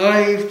they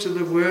clave to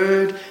the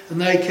word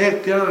and they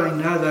kept going.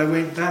 No, they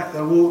went back,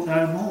 they walked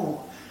no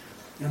more.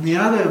 And the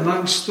other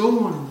amongst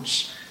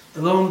thorns,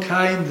 along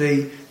came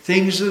the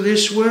things of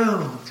this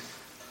world,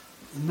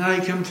 and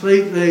they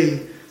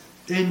completely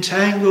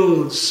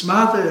entangled,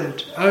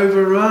 smothered,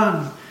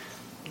 overrun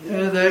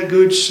that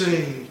good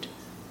seed,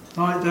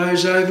 like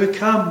those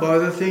overcome by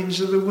the things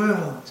of the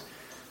world.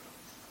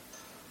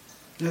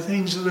 The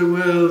things of the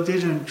world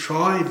didn't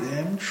try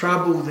them,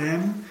 trouble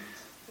them,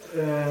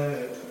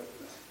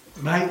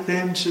 make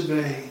them to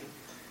be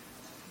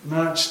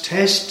much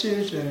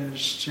tested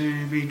as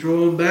to be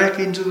drawn back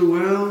into the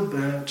world,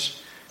 but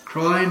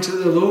crying to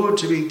the Lord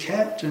to be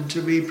kept and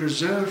to be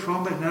preserved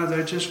from it. No,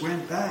 they just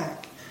went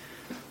back.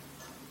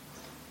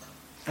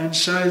 And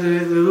so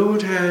the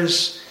Lord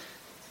has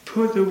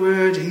put the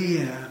word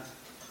here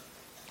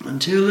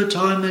until the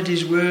time that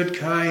His word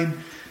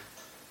came.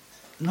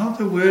 Not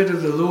the word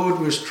of the Lord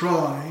was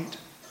tried,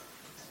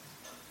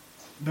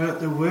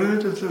 But the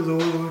word of the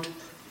Lord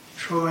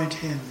tried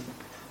him.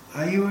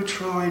 Are you a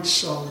tried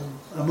soul?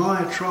 Am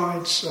I a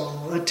tried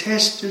soul? A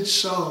tested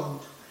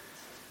soul?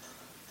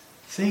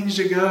 Things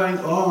are going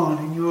on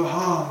in your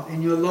heart,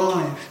 in your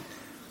life,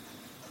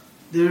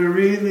 that are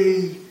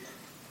really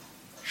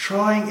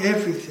trying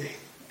everything.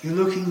 You're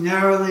looking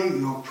narrowly at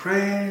your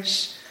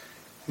prayers,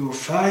 your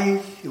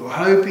faith, your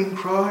hope in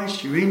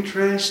Christ, your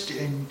interest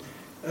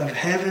of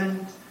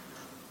heaven.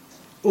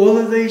 All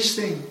of these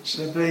things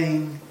are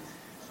being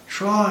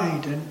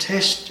tried and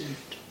tested.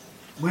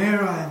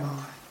 Where am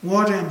I?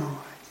 What am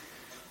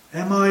I?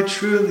 Am I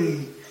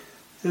truly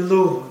the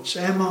Lord's?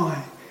 Am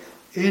I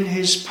in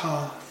his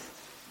path?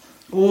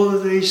 All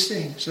of these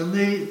things. And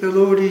the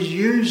Lord is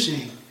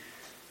using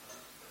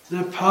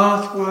the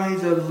pathway,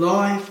 the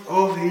life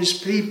of his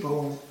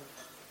people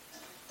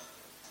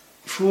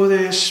for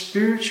their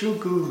spiritual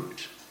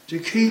good, to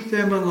keep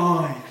them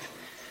alive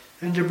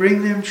and to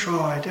bring them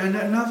tried. And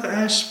another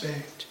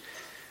aspect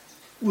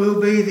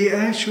will be the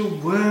actual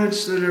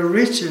words that are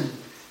written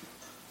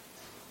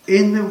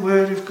in the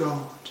Word of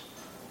God.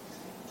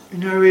 You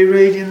know, we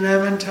read in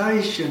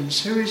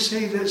Lamentations, who is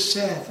he that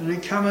saith, and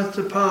it cometh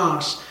to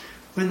pass,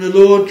 when the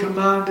Lord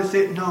commandeth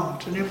it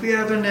not. And if we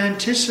have an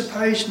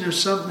anticipation of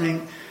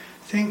something,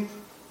 think,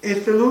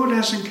 if the Lord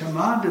hasn't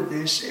commanded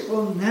this, it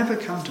will never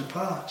come to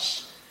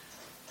pass.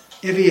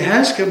 If he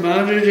has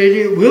commanded it,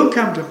 it will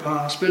come to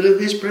pass. But at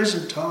this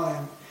present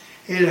time,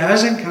 it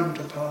hasn't come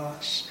to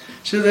pass.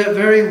 So that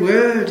very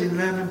word in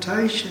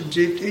Lamentations,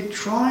 it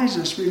tries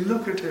us. We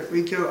look at it,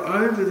 we go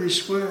over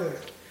this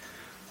word.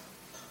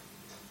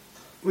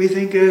 We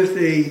think of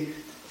the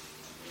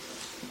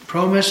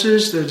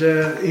promises that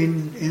are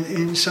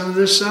in some of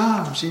the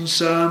Psalms. In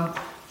Psalm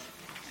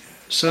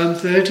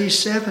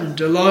 37,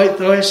 delight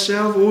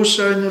thyself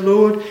also in the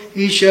Lord,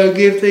 he shall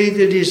give thee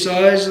the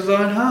desires of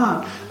thine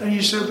heart. And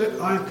you say, but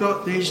I've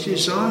got these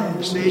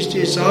desires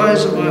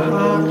of my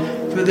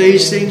heart, for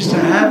these things to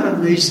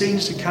happen, these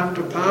things to come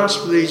to pass,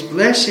 for these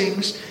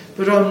blessings,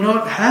 but I'm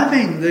not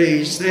having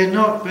these. They're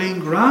not being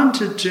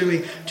granted to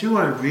me. Do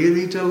I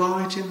really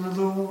delight in the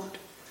Lord?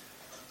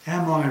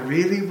 Am I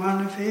really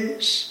one of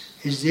his?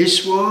 Is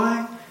this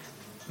why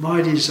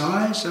my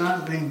desires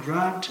aren't being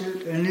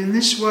granted? And in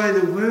this way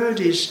the word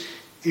is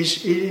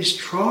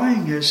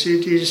trying us,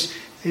 it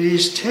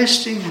is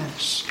testing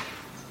us.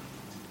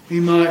 We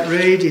might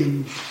read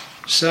in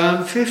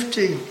Psalm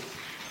 50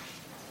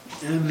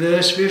 and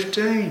verse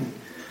 15,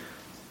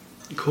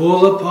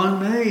 call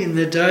upon me in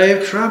the day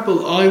of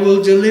trouble, I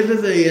will deliver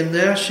thee, and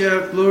thou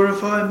shalt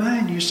glorify me.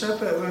 And you say,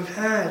 but we've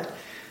had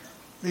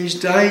these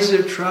days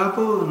of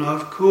trouble, and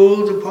I've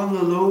called upon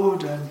the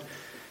Lord,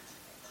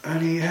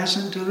 and he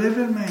hasn't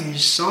delivered me.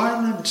 He's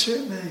silent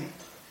to me.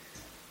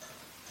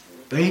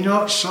 Be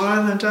not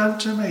silent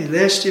unto me,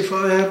 lest if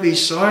I be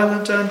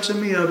silent unto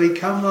me, I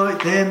become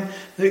like them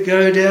that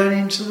go down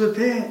into the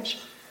pit.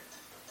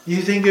 You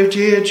think of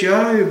dear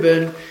Job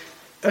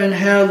and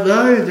how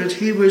low that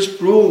he was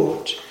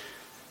brought.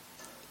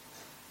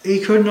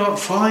 He could not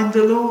find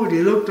the Lord.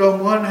 He looked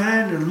on one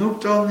hand and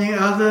looked on the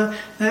other.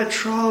 That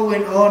trial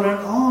went on and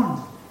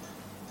on.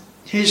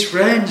 His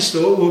friends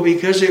thought, well,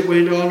 because it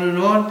went on and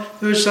on,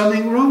 there was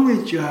something wrong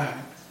with Job.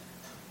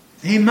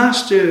 He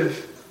must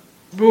have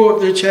brought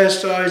the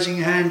chastising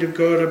hand of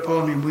God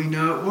upon him. We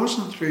know it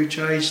wasn't through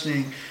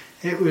chastening.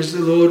 It was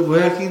the Lord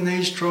working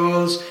these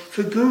trials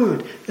for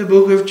good. The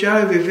book of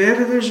Job, if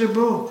ever there's a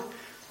book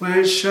where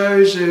it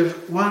shows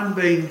of one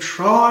being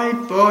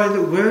tried by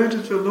the word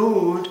of the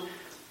Lord,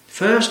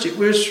 first it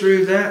was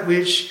through that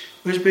which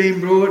was being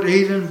brought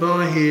even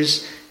by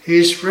his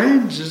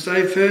friends as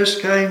they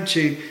first came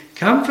to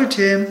comfort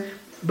him,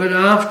 but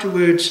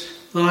afterwards,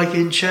 like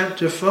in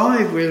chapter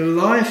 5 where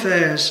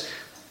Eliphaz,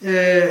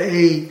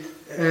 he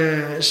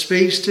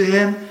speaks to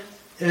him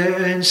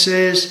and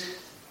says,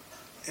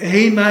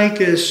 he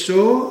maketh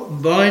sore,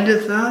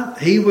 bindeth up,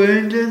 he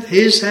woundeth,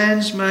 his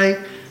hands make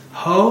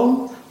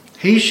whole,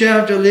 he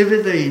shall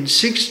deliver thee in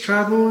 6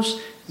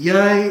 troubles,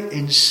 yea,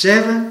 in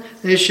 7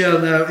 there shall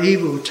no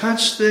evil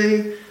touch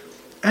thee.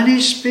 And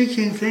he's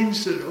speaking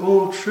things that are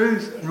all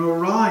truth and all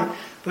right.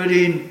 But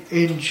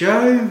in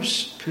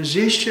Job's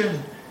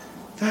position,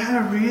 they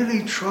are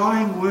really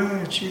trying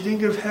words. You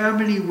think of how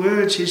many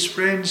words his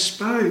friends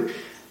spoke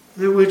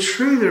that were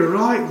true, the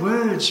right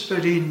words.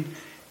 But in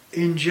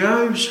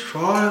Job's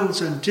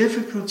trials and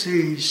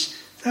difficulties,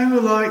 they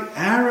were like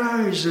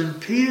arrows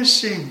and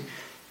piercing.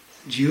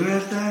 Do you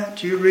have that?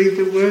 Do you read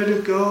the Word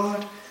of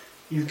God?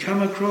 You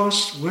come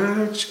across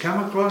words,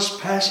 come across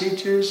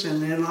passages,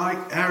 and they're like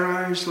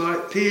arrows,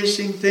 like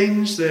piercing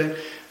things that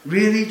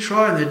really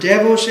try. And the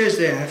devil says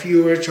there, if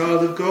you were a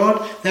child of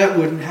God, that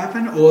wouldn't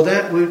happen, or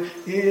that would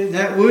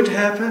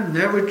happen,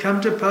 that would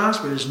come to pass,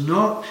 but it's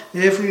not.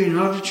 Therefore, you're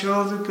not a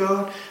child of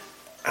God.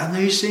 And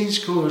these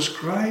things cause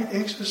great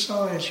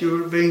exercise.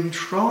 You're being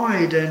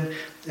tried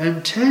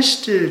and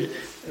tested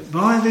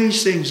by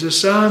these things. The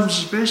Psalms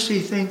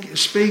especially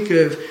speak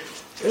of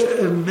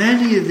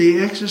many of the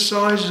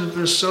exercises of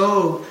the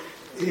soul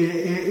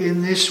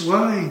in this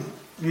way.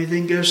 We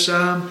think of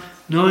Psalm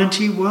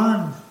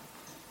 91.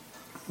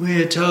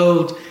 We are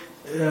told,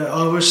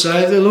 I will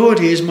say the Lord,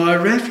 He is my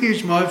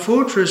refuge, my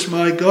fortress,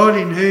 my God,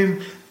 in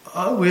whom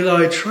will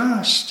I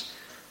trust.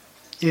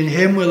 In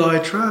Him will I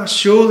trust.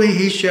 Surely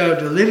He shall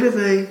deliver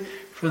thee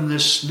from the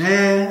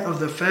snare of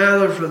the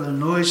fowler, from the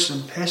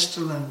noisome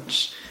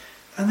pestilence.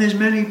 And there's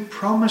many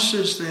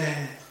promises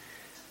there.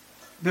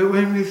 But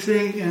when we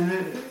think,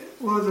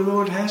 well, the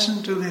Lord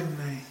hasn't delivered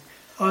me.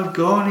 I've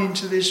gone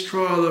into this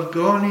trial, I've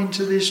gone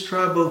into this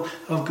trouble,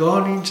 I've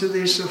gone into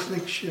this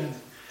affliction.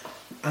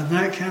 And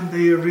that can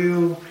be a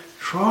real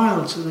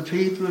trial to the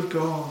people of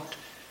God.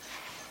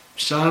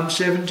 Psalm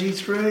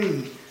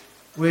 73,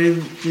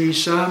 when the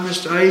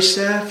psalmist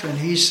Asaph, and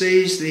he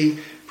sees the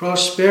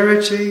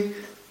prosperity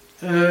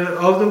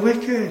of the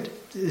wicked.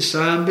 The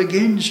psalm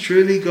begins,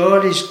 truly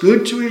God is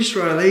good to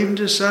Israel, even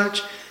to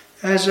such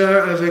as are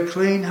of a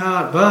clean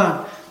heart.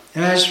 But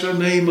as for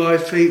me, my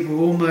feet were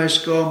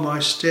almost gone, my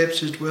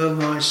steps had well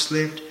nigh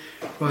slipped.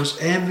 I was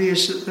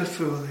envious at the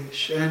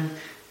foolish. And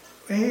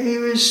he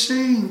was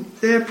seeing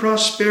their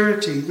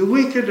prosperity. The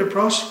wicked are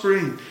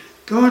prospering.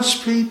 God's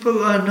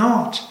people are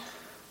not.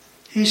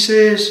 He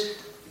says,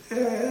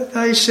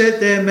 they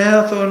set their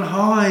mouth on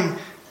high.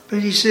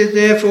 But he said,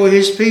 therefore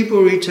his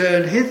people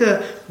return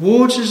hither.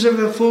 Waters of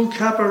a full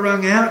cup are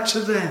wrung out to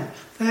them.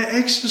 They're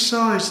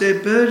exercised,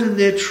 they're burdened,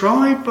 they're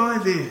tried by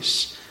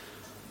this.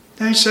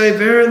 They say,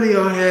 verily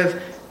I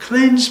have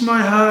cleansed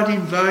my heart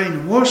in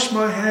vain, washed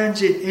my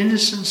hands in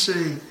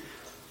innocency.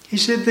 He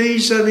said,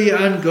 these are the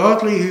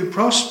ungodly who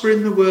prosper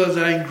in the world,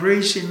 they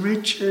increase in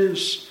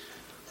riches.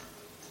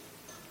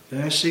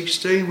 Verse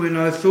 16, when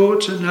I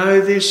thought to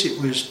know this,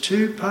 it was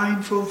too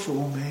painful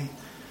for me.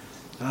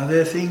 Are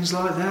there things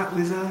like that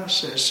with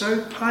us? They're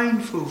so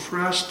painful for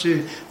us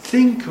to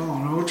think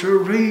on or to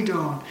read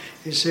on.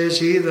 It says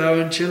here, though,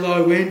 until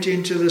I went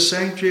into the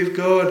sanctuary of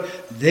God,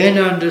 then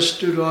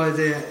understood I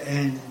their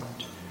end.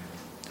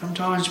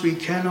 Sometimes we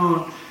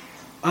cannot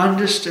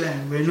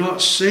understand. We're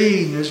not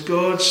seeing as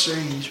God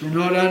sees. We're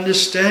not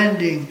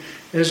understanding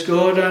as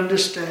God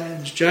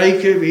understands.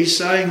 Jacob, he's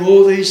saying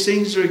all these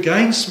things are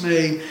against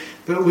me.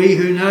 But we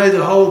who know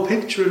the whole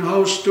picture and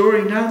whole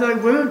story know they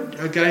weren't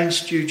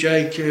against you,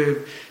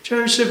 Jacob.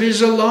 Joseph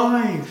is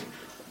alive.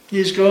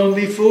 He's gone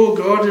before.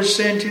 God has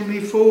sent him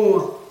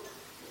before.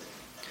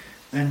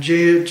 And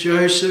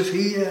Joseph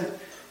here,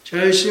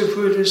 Joseph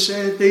would have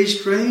said,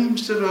 these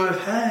dreams that I've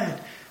had,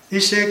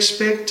 this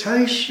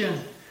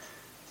expectation,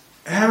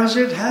 how has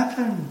it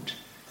happened?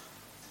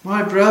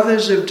 My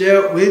brothers have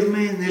dealt with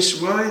me in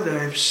this way.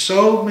 They've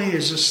sold me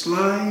as a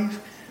slave.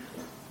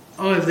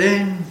 I've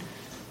then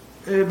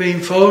been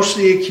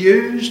falsely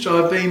accused.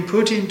 I've been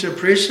put into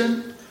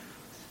prison.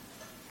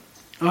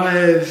 I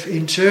have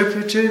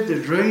interpreted the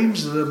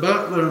dreams of the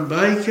butler and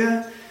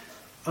baker,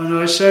 and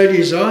I so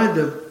desired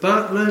the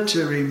butler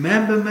to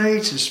remember me,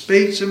 to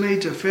speak to me,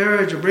 to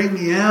Pharaoh, to bring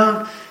me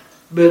out,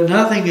 but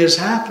nothing has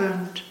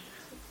happened.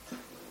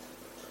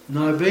 And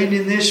I've been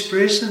in this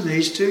prison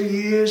these 2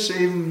 years,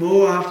 even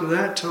more after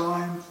that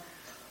time,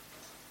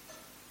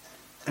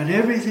 and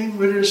everything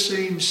would have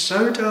seemed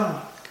so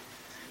dark.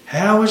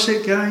 How was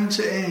it going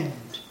to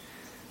end?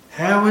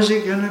 How was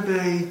it going to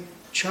be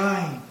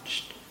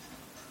changed?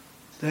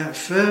 That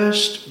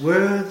first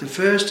word, the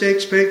first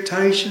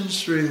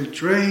expectations through the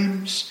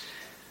dreams,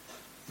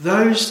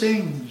 those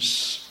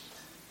things,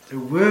 the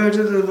word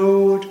of the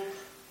Lord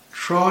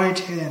tried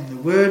him.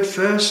 The word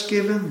first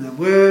given, the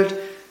word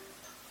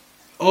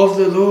of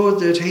the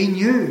Lord that he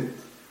knew,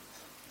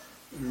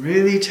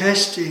 really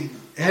testing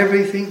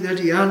everything that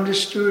he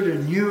understood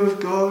and knew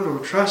of God or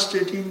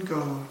trusted in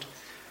God.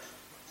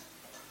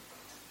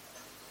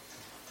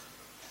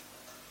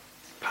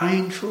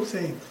 Painful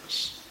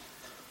things.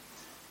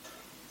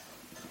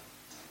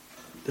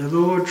 The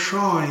Lord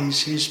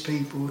tries his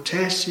people,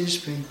 tests his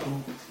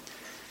people.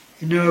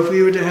 You know, if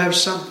we were to have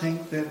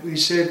something that we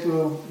said,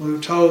 well, we were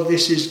told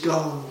this is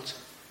gold.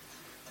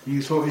 And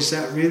you thought, is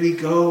that really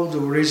gold,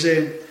 or is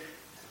it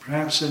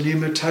perhaps an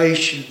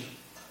imitation?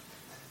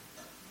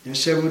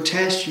 There's several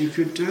tests you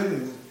could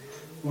do.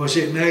 Was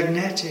it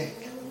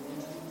magnetic?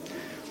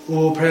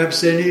 Or perhaps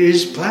then it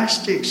is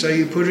plastic, so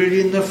you put it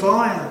in the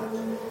fire.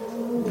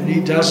 And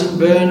it doesn't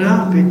burn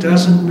up, it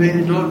doesn't be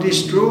not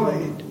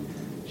destroyed.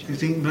 So you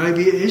think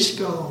maybe it is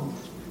gold.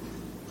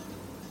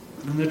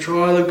 And the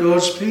trial of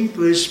God's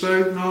people is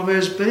spoken of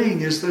as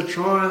being as the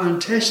trial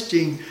and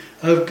testing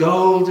of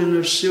gold and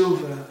of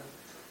silver.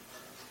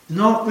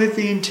 Not with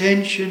the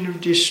intention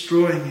of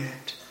destroying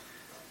it,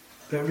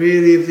 but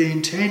really of the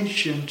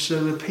intention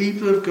so the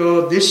people of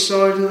God this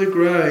side of the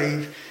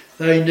grave,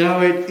 they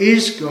know it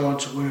is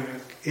God's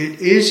work,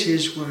 it is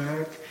his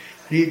work.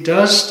 It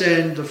does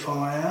stand the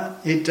fire.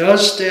 It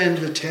does stand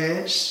the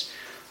test.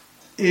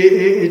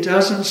 It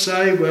doesn't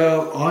say,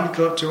 well, I've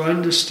got to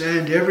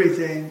understand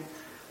everything.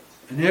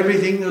 And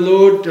everything the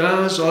Lord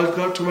does, I've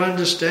got to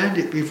understand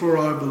it before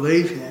I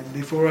believe him,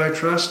 before I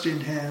trust in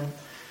him.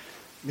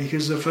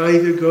 Because the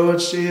faith of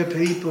God's dear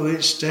people,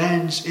 it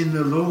stands in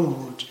the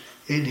Lord,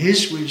 in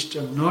his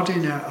wisdom, not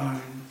in our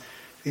own.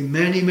 In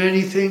many,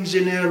 many things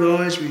in our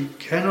lives we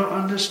cannot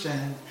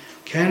understand,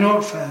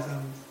 cannot fathom.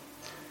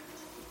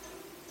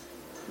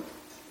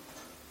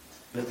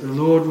 But the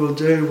Lord will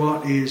do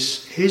what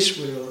is his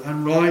will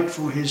and right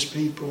for his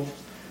people.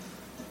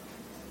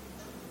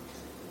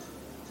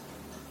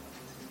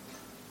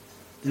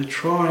 The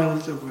trial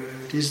of the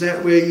word. Is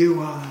that where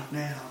you are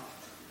now?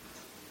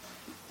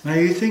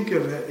 May you think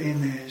of it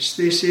in this.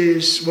 This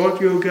is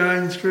what you're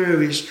going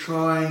through, is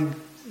trying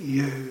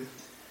you.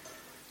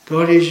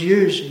 God is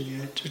using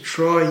it to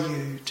try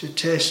you, to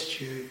test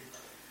you.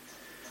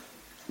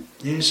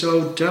 Yes,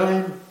 so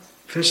don't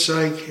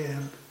forsake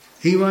him.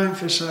 He won't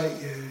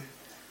forsake you.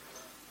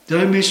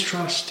 Don't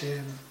mistrust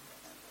him.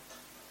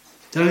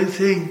 Don't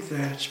think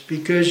that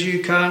because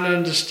you can't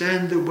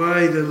understand the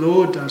way, the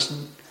Lord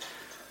doesn't.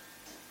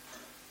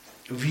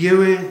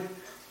 View it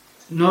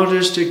not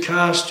as to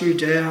cast you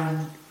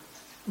down,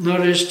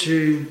 not as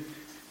to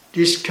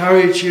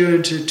discourage you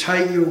and to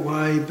take you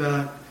away,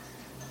 but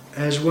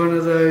as one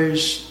of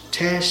those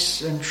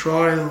tests and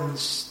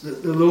trials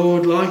that the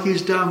Lord, like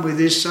he's done with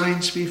his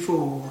saints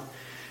before,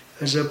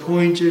 has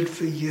appointed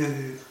for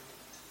you,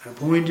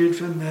 appointed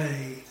for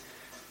me.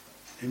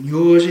 And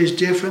yours is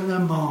different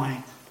than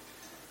mine,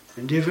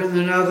 and different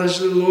than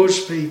others of the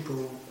Lord's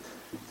people,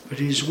 but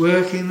he's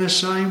working the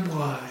same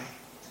way.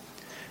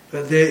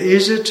 But there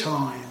is a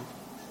time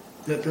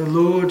that the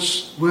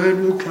Lord's word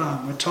will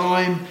come, a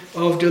time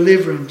of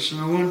deliverance,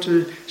 and I want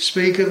to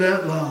speak of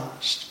that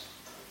last.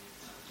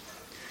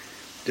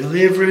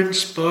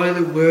 Deliverance by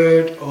the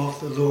word of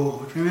the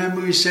Lord.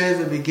 Remember we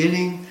said at the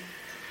beginning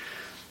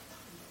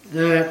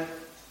that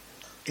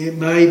it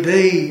may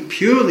be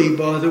purely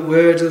by the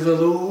word of the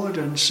Lord,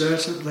 and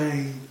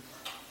certainly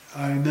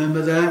I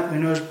remember that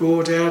when I was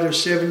brought out of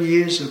 7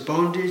 years of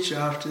bondage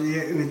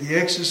with the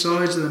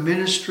exercise of the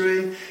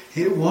ministry,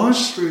 it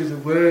was through the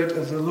word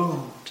of the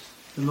Lord.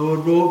 The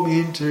Lord brought me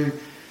into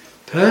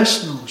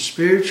personal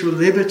spiritual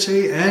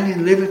liberty and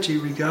in liberty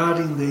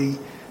regarding the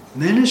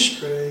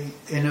ministry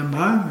in a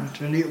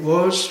moment, and it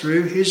was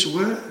through his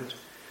word.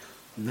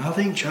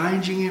 Nothing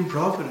changing in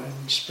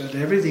providence, but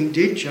everything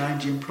did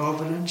change in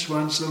providence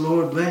once the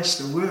Lord blessed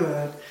the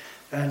word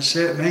and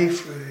set me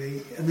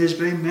free. And there's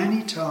been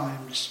many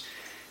times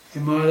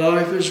in my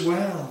life as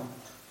well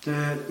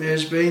that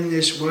there's been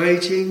this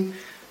waiting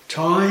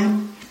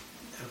time,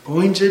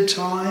 appointed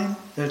time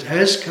that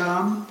has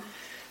come.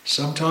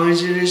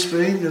 Sometimes it has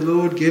been the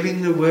Lord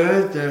giving the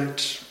word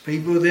that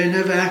people then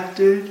have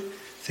acted.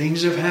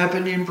 Things have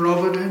happened in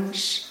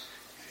providence,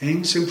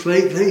 things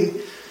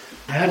completely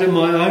out of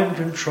my own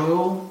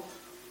control,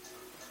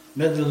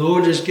 but the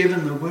Lord has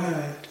given the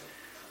word,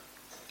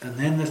 and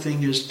then the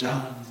thing is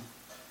done.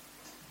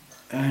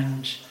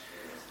 And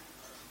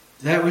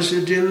that was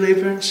a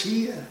deliverance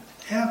here.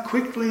 How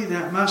quickly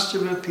that must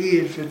have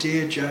appeared for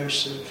dear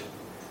Joseph,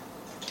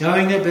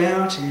 going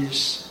about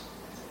his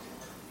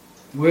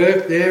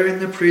work there in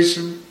the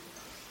prison,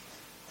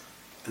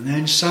 and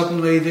then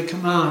suddenly the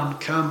command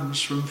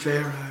comes from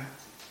Pharaoh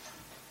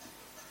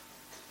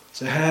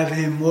to have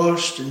him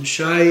washed and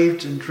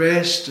shaved and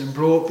dressed and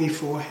brought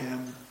before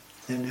him.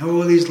 Then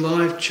all his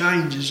life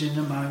changes in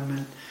a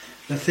moment.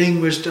 The thing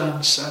was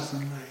done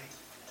suddenly.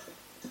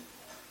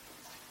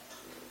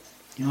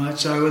 You might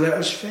say, well, that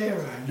was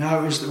Pharaoh.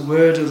 No, it was the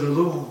word of the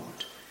Lord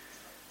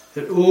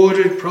that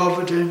ordered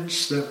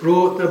providence, that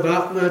brought the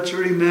butler to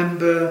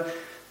remember,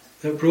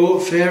 that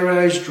brought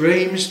Pharaoh's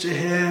dreams to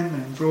him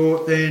and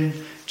brought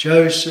then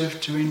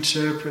Joseph to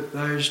interpret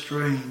those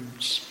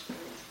dreams.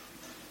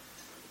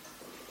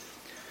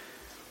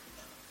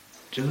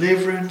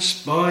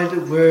 Deliverance by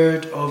the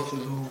word of the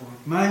Lord.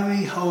 May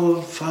we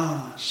hold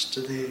fast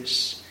to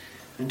this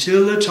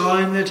until the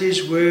time that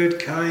his word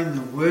came.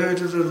 The word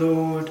of the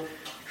Lord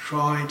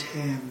tried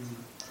him.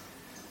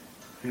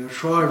 He'll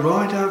try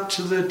right up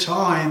to the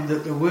time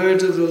that the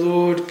word of the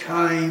Lord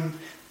came,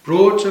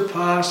 brought to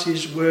pass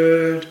his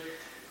word,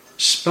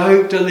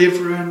 spoke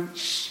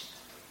deliverance.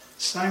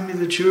 Same with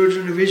the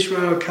children of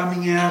Israel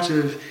coming out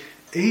of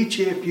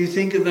Egypt. You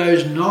think of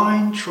those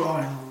 9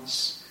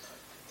 trials.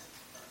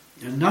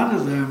 And none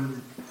of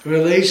them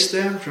released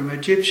them from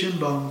Egyptian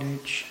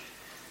bondage.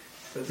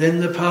 But then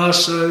the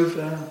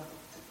Passover,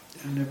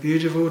 and a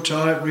beautiful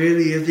type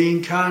really of the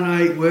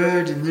incarnate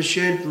word in the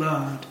shed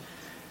blood.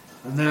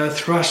 And they were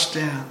thrust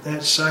out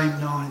that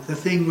same night. The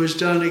thing was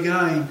done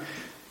again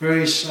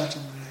very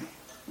suddenly.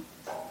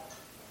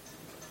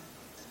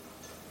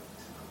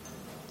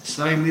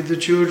 Same with the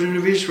children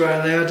of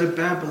Israel out of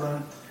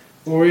Babylon.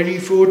 Already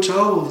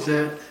foretold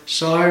that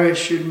Cyrus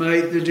should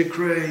make the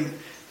decree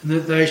and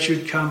that they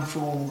should come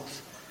forth.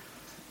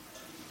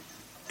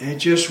 It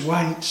just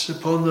waits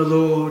upon the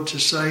Lord to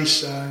say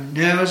so.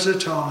 Now's the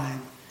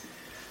time.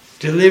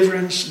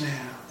 Deliverance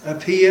now.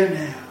 Appear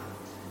now.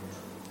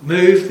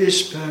 Move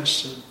this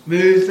person.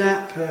 Move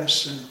that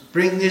person.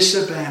 Bring this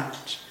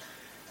about.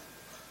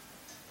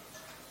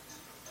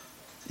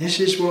 This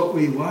is what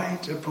we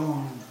wait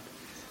upon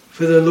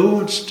for the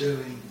Lord's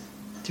doing.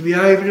 To be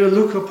able to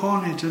look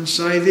upon it and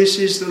say, this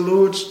is the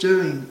Lord's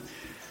doing,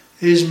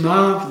 is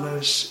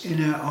marvellous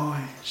in our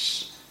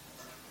eyes.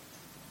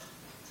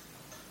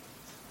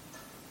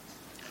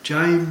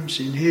 James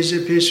in his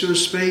epistle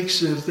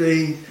speaks of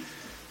the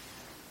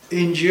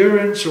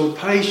endurance or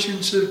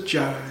patience of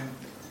Job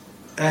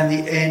and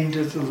the end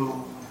of the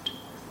Lord.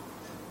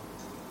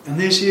 And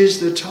this is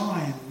the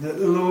time that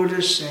the Lord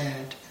has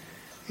said.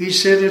 He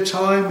set a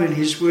time when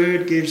his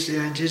word gives the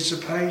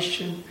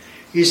anticipation.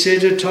 He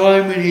set a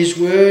time when his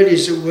word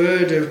is a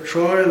word of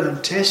trial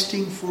and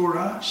testing for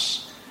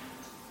us.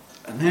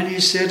 And then he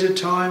set a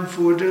time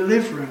for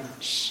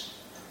deliverance,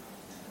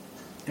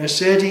 a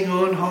setting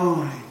on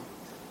high,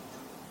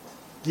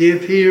 the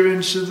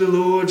appearance of the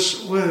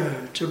Lord's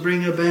word to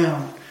bring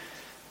about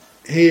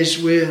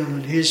his will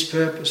and his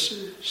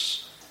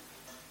purposes.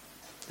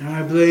 And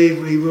I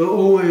believe we will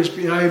always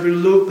be able to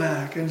look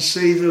back and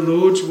see the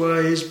Lord's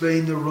way as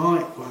being the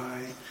right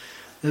way,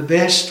 the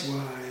best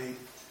way,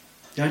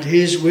 that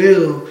his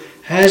will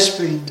has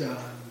been done.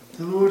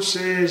 The Lord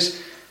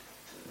says,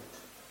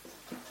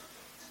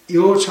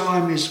 your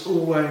time is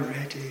always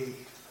ready,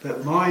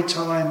 but my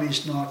time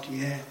is not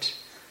yet.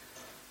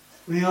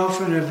 We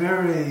often are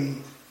very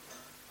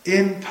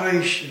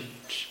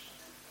impatient,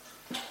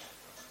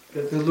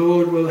 but the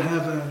Lord will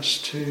have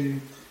us to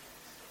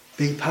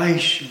be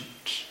patient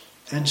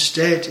and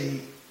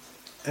steady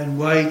and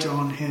wait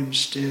on him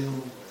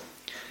still.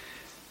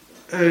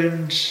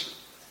 And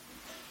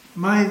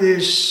may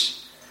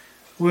this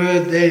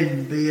word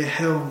then be a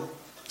help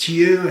to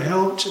you, a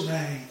help to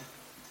me,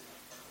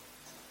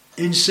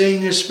 in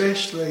seeing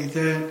especially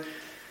that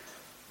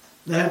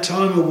that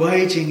time of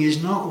waiting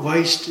is not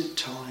wasted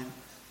time.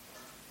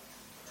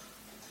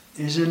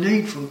 It's a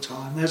needful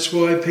time. That's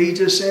why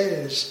Peter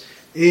says,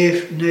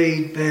 if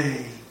need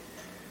be,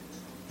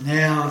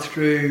 now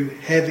through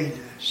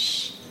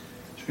heaviness,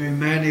 through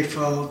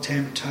manifold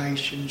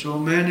temptations or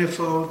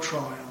manifold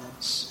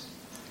trials,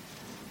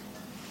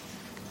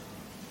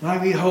 may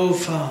we hold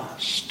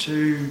fast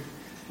to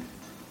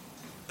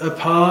a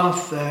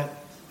path that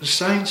the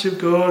saints of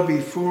God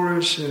before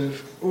us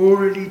have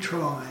already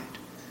tried,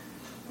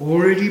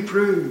 already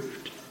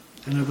proved.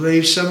 And I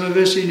believe some of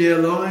us in our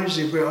lives,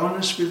 if we're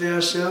honest with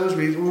ourselves,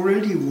 we've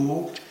already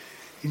walked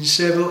in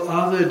several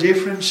other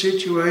different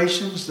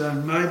situations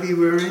than maybe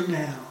we're in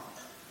now.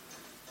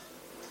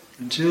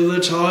 Until the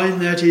time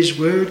that his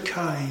word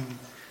came,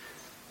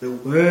 the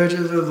word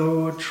of the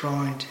Lord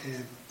tried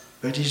him.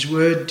 But his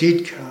word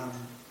did come.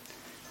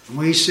 And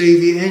we see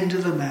the end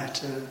of the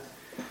matter.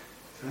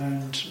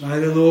 And may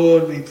the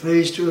Lord be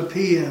pleased to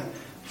appear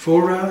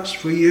for us,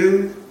 for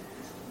you.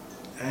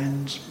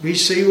 And we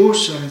see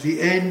also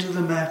the end of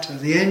the matter,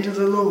 the end of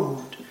the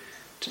Lord,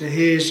 to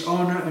his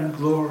honour and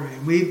glory.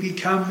 And we be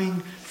coming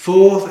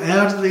forth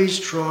out of these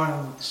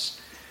trials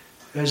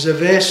as a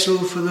vessel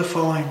for the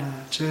finer,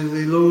 to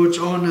the Lord's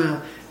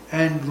honour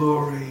and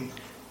glory,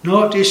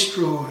 not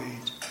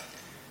destroyed,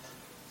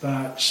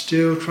 but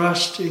still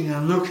trusting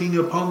and looking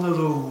upon the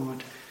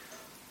Lord,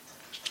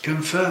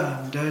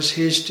 confirmed as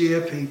his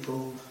dear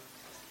people.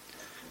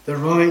 The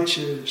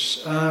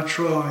righteous are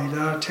tried,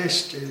 are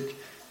tested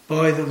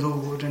by the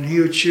Lord, and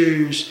he'll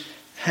choose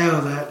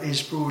how that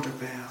is brought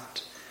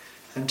about.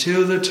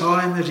 Until the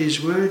time that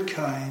his word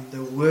came,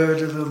 the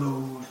word of the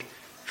Lord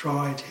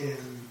tried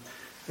him.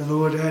 The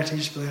Lord add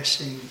his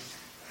blessing.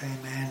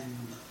 Amen.